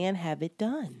do it and have it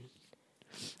done.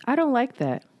 I don't like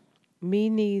that. Me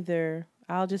neither.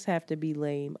 I'll just have to be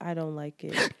lame. I don't like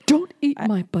it. Don't eat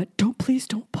my butt. Please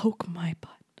don't poke my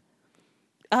butt.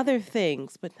 Other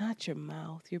things, but not your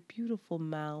mouth. Your beautiful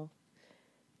mouth.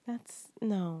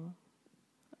 No.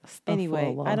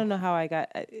 Anyway, I don't know how I got.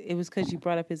 It was because you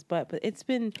brought up his butt, but it's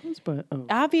been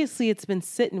obviously it's been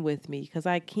sitting with me because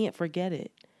I can't forget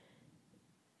it.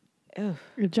 Ugh.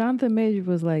 Jonathan Major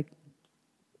was like,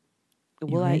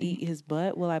 "Will I eat his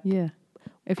butt? Will I?" Yeah.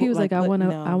 If he was like, I want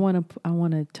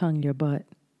to tongue your butt.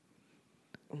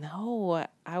 No,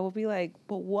 I will be like,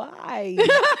 but why?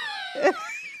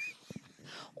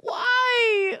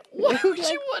 Why? Why would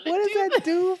you want to do What does that that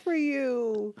do for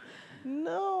you?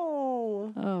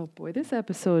 No. Oh boy, this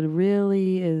episode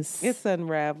really is. It's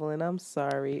unraveling. I'm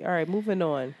sorry. All right, moving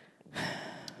on.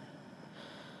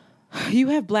 You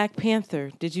have Black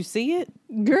Panther. Did you see it?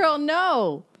 Girl,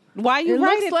 no. Why you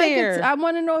write it there? I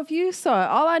want to know if you saw it.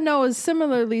 All I know is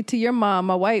similarly to your mom,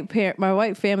 my white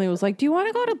family was like, "Do you want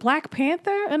to go to Black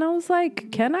Panther?" And I was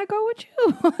like, "Can I go with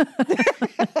you?"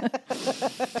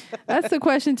 That's the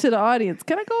question to the audience.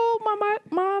 Can I go? My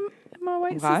mom, and my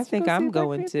white sister. I think I'm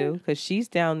going to because she's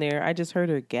down there. I just heard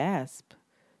her gasp.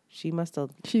 She must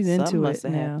have. She's into it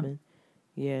now. Happened.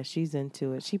 Yeah, she's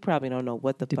into it. She probably don't know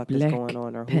what the fuck is going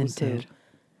on or who's who.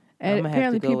 And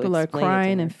apparently people are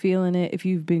crying and feeling it. If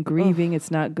you've been grieving,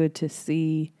 it's not good to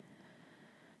see.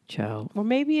 Ciao. Or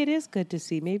maybe it is good to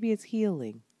see. Maybe it's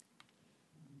healing.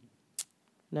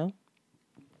 No?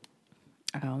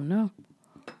 I don't know.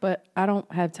 But I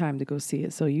don't have time to go see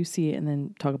it. So you see it and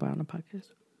then talk about it on the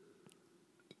podcast.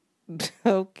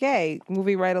 Okay,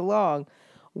 moving right along.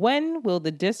 When will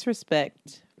the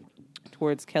disrespect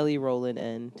towards Kelly Rowland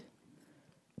end?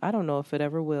 I don't know if it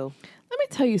ever will. Let me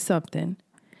tell you something.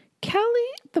 Kelly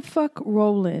the fuck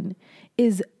Rowland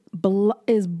is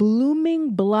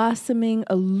blooming, blossoming,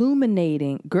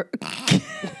 illuminating. Girl.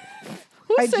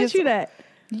 Who sent you that?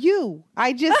 You.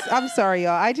 I'm sorry,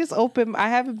 y'all. I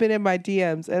haven't been in my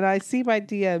DMs and I see my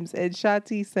DMs and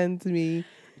Shanti sends me.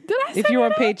 Did I If you're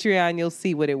on Patreon, you'll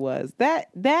see what it was.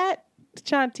 That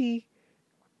Shanti.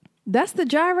 That's the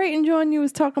gyrating joint you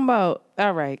was talking about.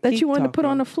 All right. That you wanted to put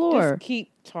on the floor. Just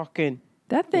keep talking.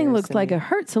 That thing looks like it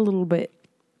hurts a little bit.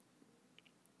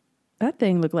 That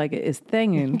thing looked like it is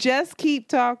thinging. Just keep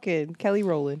talking. Kelly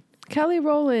Rowland. Kelly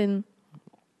Rowland.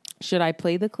 Should I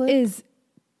play the clip?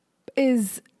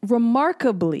 Is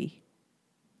remarkably,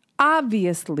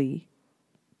 obviously,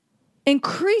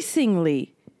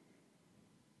 increasingly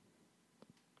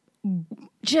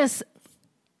just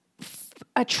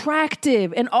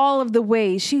attractive in all of the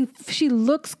ways. She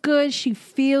looks good. She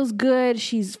feels good.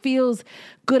 She feels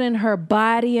good in her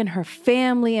body and her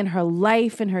family and her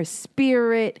life and her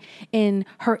spirit and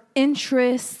her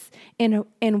interests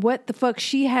and what the fuck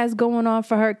she has going on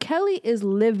for her. Kelly is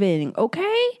living,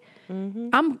 okay? Mm-hmm.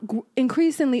 I'm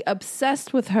increasingly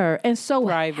obsessed with her and so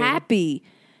happy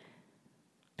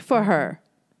for her.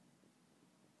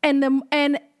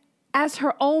 And as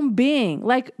her own being,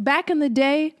 like back in the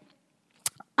day,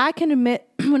 I can admit,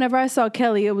 whenever I saw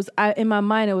Kelly, in my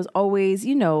mind, it was always,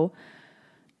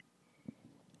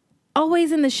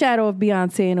 always in the shadow of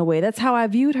Beyonce in a way. That's how I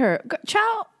viewed her.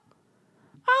 Child,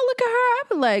 I'll look at her. I'll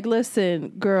be like, listen,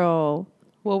 girl.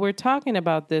 Well, we're talking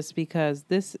about this because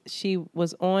she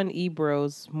was on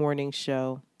Ebro's morning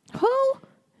show. Who?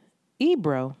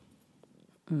 Ebro.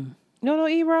 No,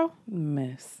 Ebro?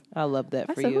 Miss. I love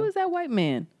that for you. Who is that white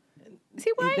man? Is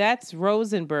he white? That's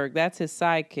Rosenberg. That's his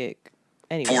sidekick.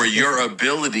 Anyway. For your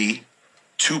ability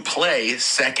to play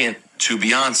second to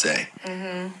Beyonce,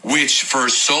 which for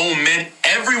so many,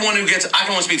 everyone who gets, I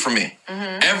can only speak for me,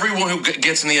 everyone who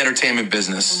gets in the entertainment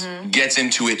business gets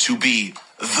into it to be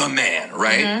the man,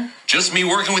 right? Just me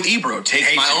working with Ebro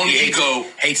takes my own ego.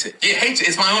 Hates it. Yeah, hates it.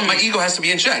 It's my own, my ego has to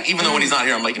be in check. Even though when he's not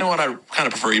here, I'm like, you know what, I kind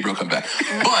of prefer Ebro come back.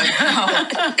 But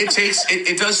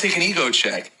it does take an ego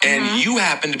check. And you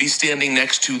happen to be standing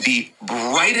next to the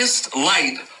brightest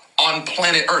light on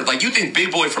planet Earth. Like, you think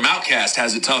Big Boy from Outkast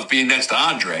has it tough being next to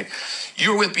Andre.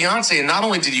 You were with Beyonce, and not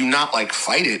only did you not, like,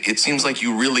 fight it, it seems like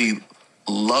you really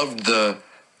loved the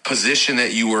position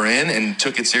that you were in and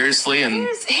took it seriously. And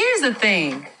here's the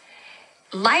thing.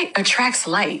 Light attracts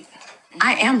light.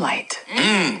 I am light.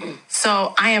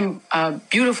 So I am a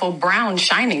beautiful, brown,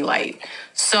 shining light.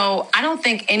 So I don't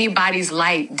think anybody's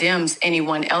light dims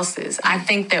anyone else's. I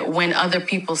think that when other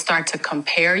people start to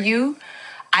compare you,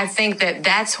 I think that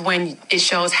that's when it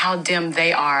shows how dim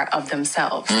they are of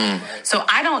themselves. So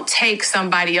I don't take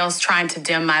somebody else trying to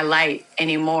dim my light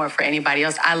anymore for anybody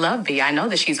else. I love B. I know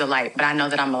that she's a light, but I know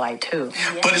that I'm a light too.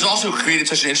 But it's also created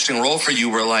such an interesting role for you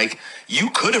where, like, you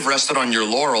could have rested on your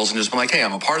laurels and just been like, hey,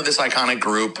 I'm a part of this iconic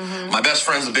group. My best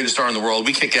friend's the biggest star in the world.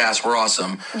 We kick ass. We're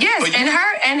awesome. Yes,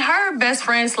 and her best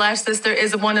friend / sister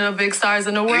is one of the big stars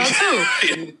in the world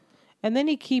too. And then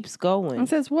he keeps going. And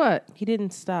says what? He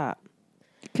didn't stop.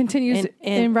 Continues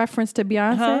in reference to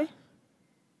Beyonce. Huh?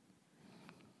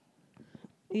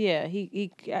 Yeah,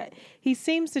 he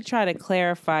seems to try to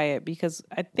clarify it because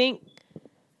I think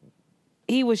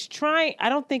he was trying. I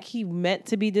don't think he meant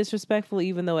to be disrespectful,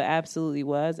 even though it absolutely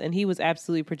was, and he was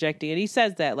absolutely projecting. And he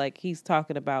says that like he's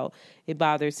talking about it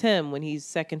bothers him when he's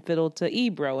second fiddle to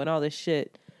Ebro and all this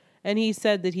shit. And he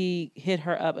said that he hit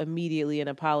her up immediately and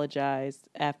apologized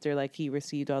after like he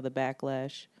received all the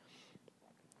backlash.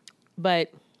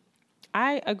 But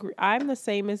I agree. I'm the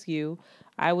same as you.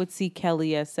 I would see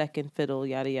Kelly as second fiddle,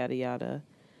 yada, yada, yada.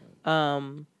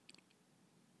 And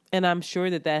I'm sure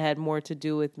that had more to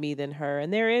do with me than her.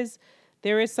 And there is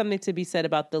something to be said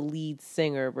about the lead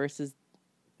singer versus,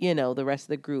 you know, the rest of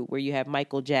the group where you have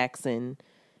Michael Jackson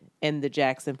and the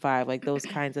Jackson 5, like those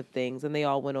kinds of things. And they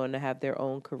all went on to have their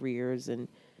own careers. And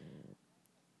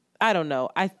I don't know.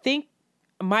 I think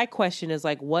my question is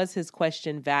like, was his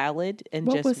question valid and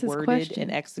what just worded question?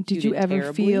 And executed? Did you ever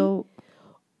terribly? Feel?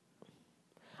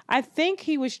 I think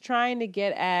he was trying to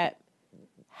get at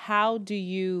how do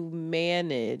you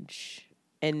manage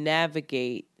and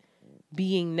navigate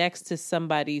being next to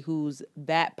somebody who's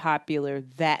that popular,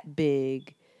 that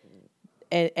big,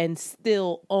 and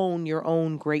still own your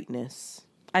own greatness.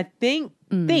 I think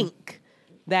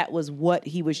that was what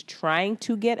he was trying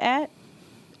to get at,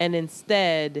 and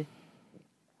instead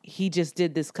he just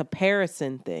did this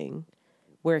comparison thing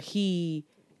where he,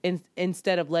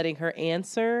 instead of letting her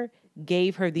answer,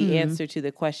 gave her the answer to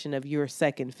the question of your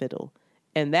second fiddle.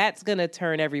 And that's going to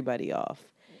turn everybody off.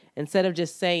 Instead of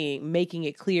just making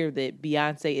it clear that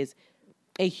Beyonce is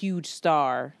a huge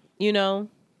star, you know?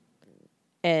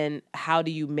 And how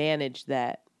do you manage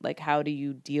that? Like, how do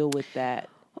you deal with that?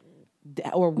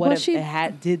 Or what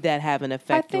did that have an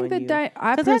effect on you?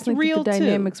 I personally think the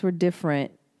dynamics were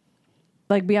different.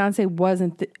 Like Beyonce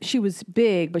wasn't, she was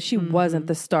big, but she wasn't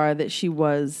the star that she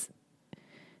was,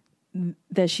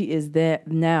 that she is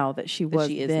now, that she was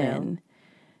then. Now.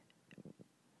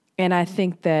 And I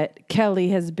think that Kelly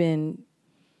has been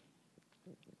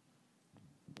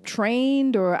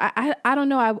trained, or I don't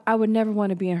know. I would never want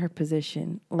to be in her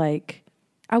position. Like,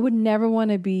 I would never want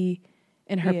to be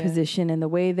in her position, and the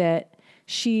way that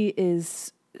she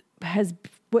has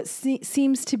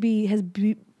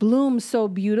bloomed so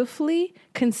beautifully,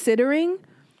 considering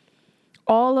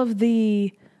all of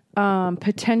the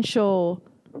potential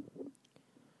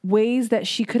ways that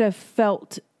she could have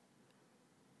felt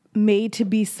made to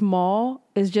be small,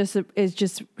 is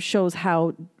just shows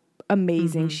how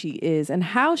amazing she is, and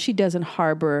how she doesn't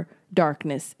harbor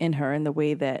darkness in her in the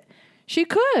way that she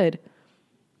could.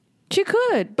 She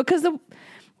could, because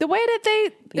the way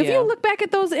that if you look back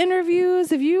at those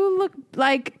interviews, if you look,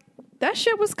 like, that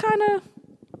shit was kind of,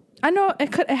 I know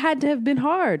it had to have been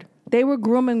hard. They were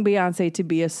grooming Beyonce to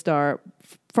be a star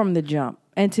from the jump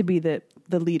and to be the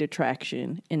lead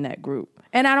attraction in that group.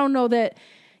 And I don't know that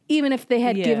even if they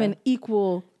had given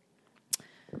equal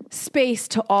space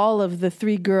to all of the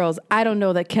three girls, I don't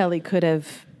know that Kelly could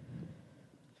have.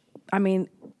 I mean,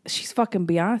 she's fucking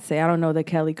Beyonce. I don't know that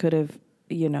Kelly could have,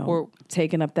 you know, or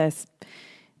taken up that,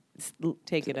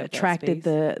 attracted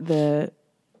the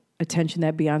attention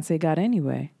that Beyonce got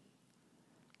anyway.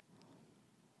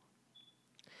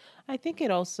 I think it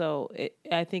also.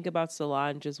 I think about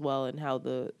Solange as well, and how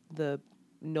the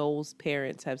Knowles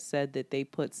parents have said that they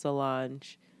put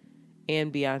Solange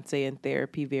and Beyonce in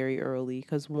therapy very early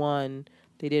because, one,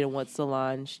 they didn't want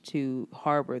Solange to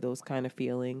harbor those kind of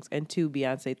feelings, and two,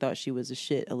 Beyonce thought she was a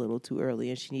shit a little too early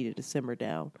and she needed to simmer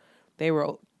down. They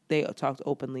talked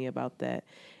openly about that.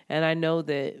 And I know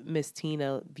that Miss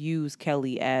Tina views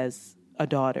Kelly as a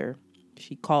daughter.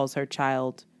 She calls her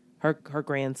child her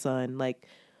grandson, like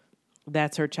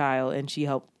that's her child, and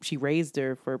she raised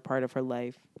her for part of her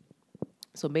life.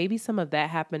 So maybe some of that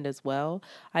happened as well.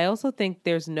 I also think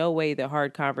there's no way that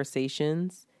hard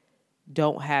conversations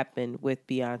don't happen with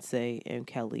Beyonce and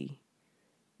Kelly.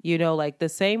 You know, like the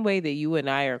same way that you and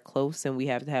I are close and we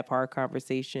have to have hard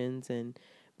conversations and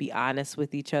be honest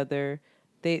with each other,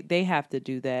 they have to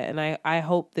do that. And I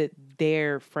hope that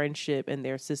their friendship and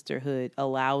their sisterhood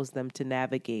allows them to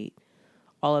navigate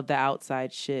all of the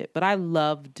outside shit. But I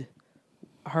loved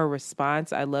her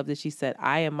response. I love that she said,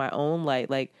 I am my own light.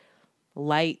 Like,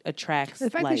 light attracts the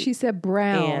fact light. that she said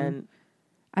brown, and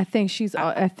I think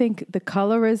I think the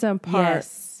colorism part,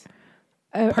 yes,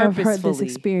 of her, this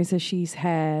experience that she's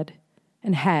had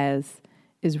and has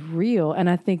is real. And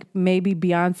I think maybe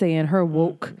Beyonce and her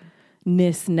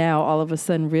wokeness now all of a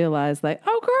sudden realized, like,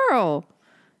 oh girl,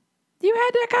 you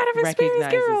had that kind of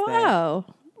experience, girl. Oh,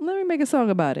 let me make a song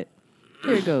about it.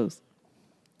 Here it goes.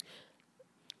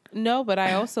 No, but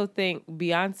I also think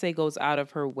Beyonce goes out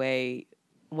of her way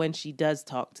when she does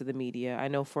talk to the media. I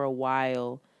know for a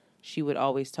while she would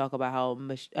always talk about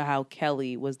how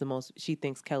Kelly was she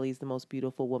thinks Kelly's the most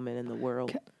beautiful woman in the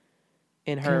world.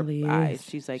 In her eyes,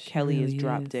 she's like, Kelly is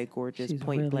drop dead gorgeous,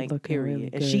 point blank,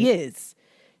 period. And she is,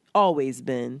 always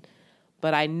been.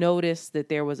 But I noticed that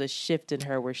there was a shift in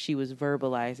her where she was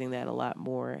verbalizing that a lot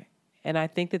more. And I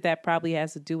think that probably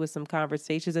has to do with some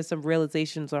conversations and some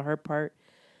realizations on her part.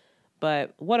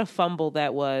 But what a fumble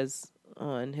that was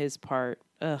on his part.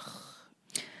 Ugh.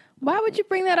 Why would you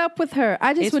bring that up with her?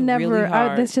 I just it's would never. Really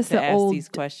hard that's just to an old. These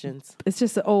questions. It's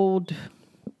just an old.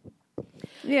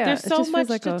 Yeah, there's so much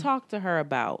to talk to her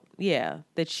about. Yeah,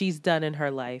 that she's done in her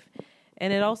life,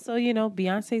 and it also, you know,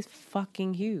 Beyonce's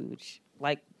fucking huge.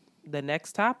 Like the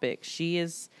next topic, she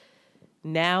is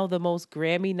now the most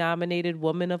Grammy-nominated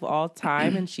woman of all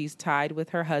time, and she's tied with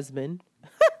her husband.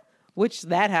 Which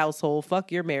that household,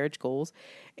 fuck your marriage goals.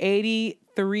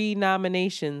 83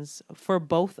 nominations for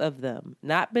both of them,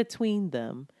 not between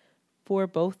them, for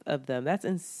both of them. That's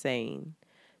insane.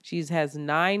 She has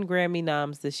 9 Grammy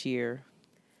noms this year.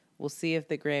 We'll see if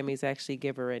the Grammys actually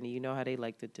give her any. You know how they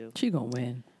like to do. She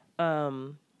gonna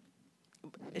win.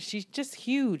 She's just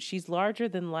huge. She's larger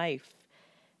than life.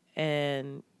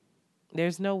 And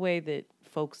there's no way that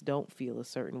folks don't feel a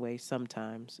certain way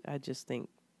sometimes. I just think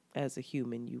as a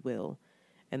human, you will.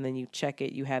 And then you check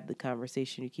it, you have the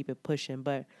conversation, you keep it pushing.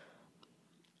 But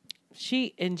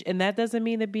and that doesn't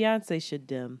mean that Beyonce should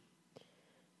dim.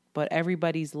 But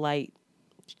everybody's light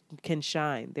can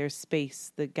shine. There's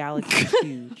space. The galaxy is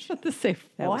huge. To say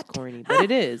that was corny. But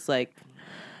it is, like,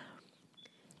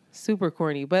 super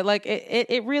corny. But like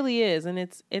it really is. And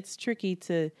it's tricky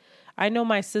to I know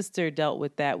my sister dealt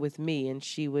with that with me, and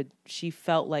she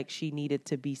felt like she needed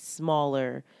to be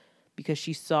smaller because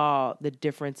she saw the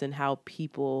difference in how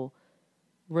people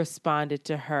responded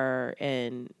to her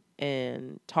and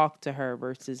talked to her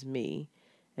versus me.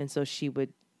 And so she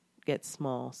would get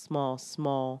small.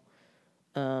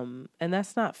 And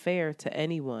that's not fair to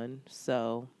anyone.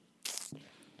 So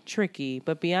tricky.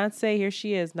 But Beyonce, here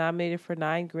she is, nominated for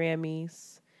 9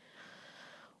 Grammys.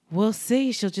 We'll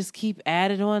see. She'll just keep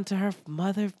adding on to her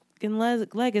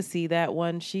motherfucking legacy. That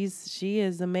one, she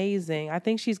is amazing. I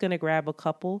think she's gonna grab a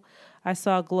couple. I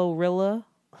saw Glorilla.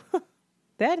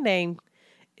 That name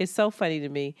is so funny to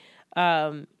me.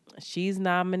 She's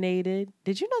nominated.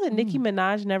 Did you know that Nicki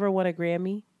Minaj never won a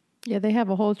Grammy? Yeah, they have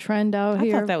a whole trend out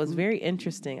here. I thought that was very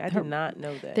interesting. I did not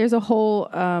know that. There's a whole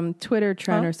Twitter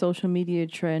trend or social media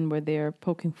trend where they're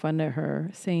poking fun at her,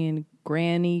 saying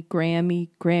Granny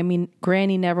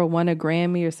never won a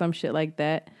Grammy or some shit like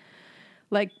that.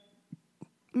 Like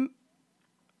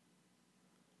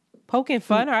poking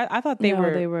fun? Or I thought they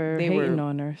were hating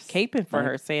on her, caping for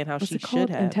her, saying how she should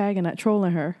have. Antagonizing,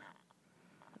 trolling her.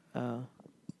 Oh.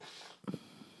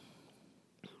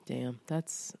 Damn,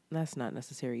 that's not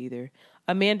necessary either.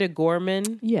 Amanda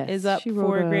Gorman is up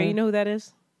for a Grammy. You know who that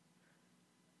is?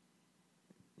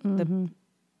 Mm-hmm.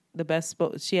 The best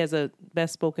she has a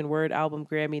best spoken word album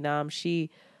Grammy nom. She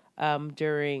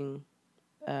during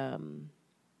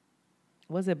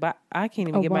was it I can't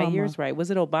even get my years right. Was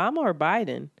it Obama or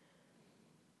Biden?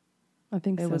 I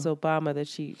think it was Obama that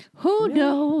she. Who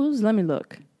knows? Let me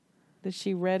look. That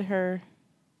she read her.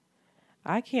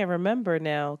 I can't remember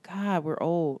now. God, we're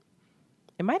old.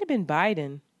 It might have been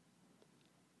Biden.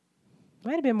 It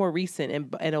might have been more recent,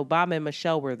 and Obama and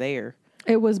Michelle were there.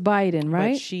 It was Biden,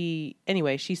 right? But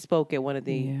she spoke at one of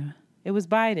the. Yeah. It was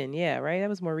Biden, yeah, right. That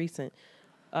was more recent.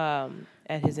 At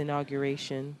his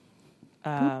inauguration,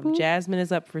 Jasmine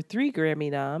is up for 3 Grammy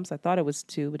noms. I thought it was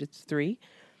 2, but it's 3.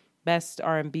 Best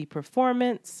R&B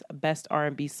performance, best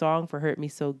R&B song for "Hurt Me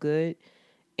So Good."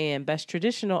 And best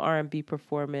traditional R&B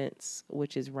performance,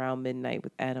 which is "Round Midnight"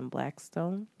 with Adam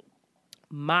Blackstone.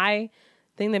 my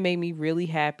thing that made me really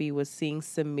happy was seeing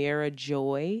Samira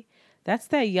Joy. That's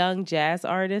that young jazz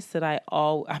artist that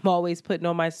I'm always putting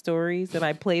on my stories, and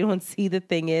I played on See the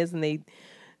Thing Is, and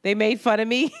they made fun of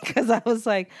me because I was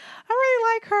like, I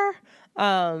really like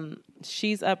her.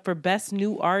 She's up for Best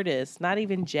New Artist, not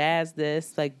even jazz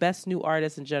like Best New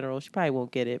Artist in general. She probably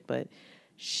won't get it, but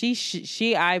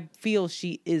I feel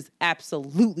she is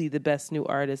absolutely the best new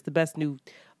artist, the best new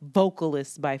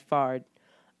vocalist by far,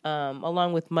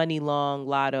 along with Money Long,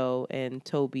 Lotto, and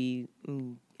Toby.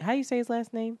 How do you say his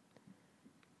last name?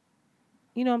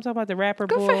 You know I'm talking about, the rapper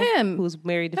boy. Good for him. Who's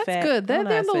married to That's Fat. Good.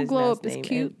 That little glow up is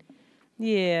cute.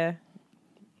 Yeah.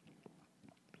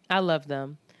 I love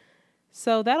them.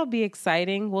 So that'll be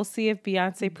exciting. We'll see if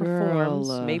Beyonce performs.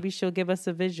 Maybe she'll give us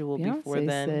a visual before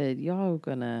then. Beyonce said, y'all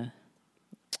gonna...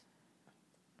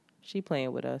 She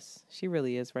playing with us. She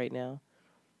really is right now.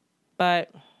 But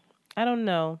I don't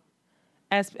know.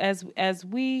 As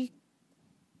we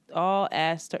all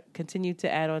continue to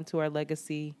add on to our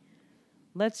legacy,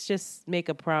 let's just make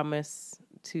a promise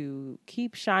to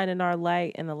keep shining our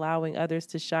light and allowing others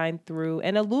to shine through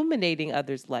and illuminating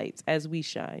others' lights as we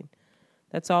shine.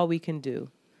 That's all we can do.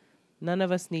 None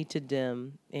of us need to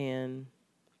dim. And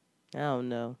I don't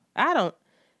know. I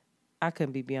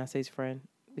couldn't be Beyonce's friend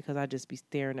because I'd just be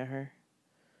staring at her.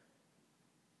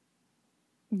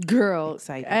 Girl.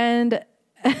 Excited. And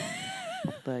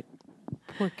but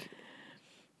poor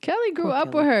Kelly grew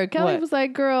up with her. Kelly was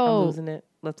like, girl. I'm losing it.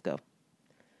 Let's go.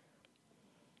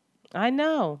 I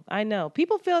know.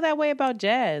 People feel that way about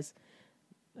jazz.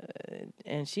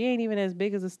 And she ain't even as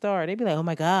big as a star. They be like, oh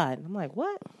my God. I'm like,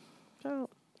 what? So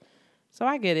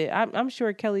I get it. I'm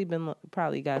sure Kelly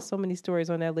probably got so many stories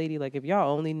on that lady. Like, if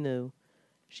y'all only knew,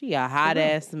 she a hot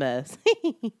ass mess.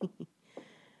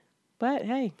 But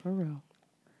hey, for real.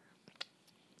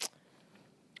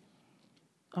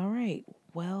 All right.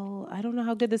 Well, I don't know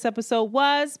how good this episode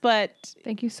was, but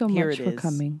thank you so much for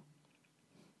coming.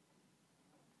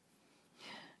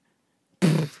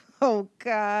 Oh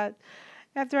God.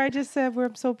 After I just said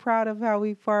I'm so proud of how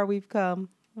far we've come.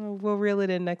 We'll reel it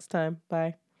in next time.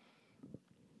 Bye.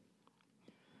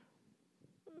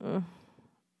 I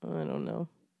don't know.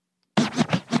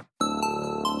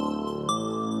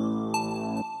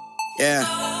 Yeah.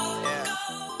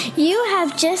 You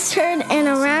have just heard an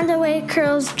Around the Way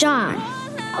Curls John.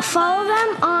 Follow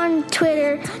them on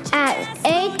Twitter at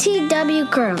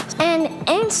ATW Curls and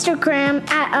Instagram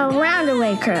at Around the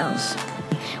Way Curls.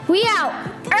 We out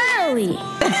early.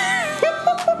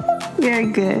 Very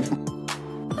good.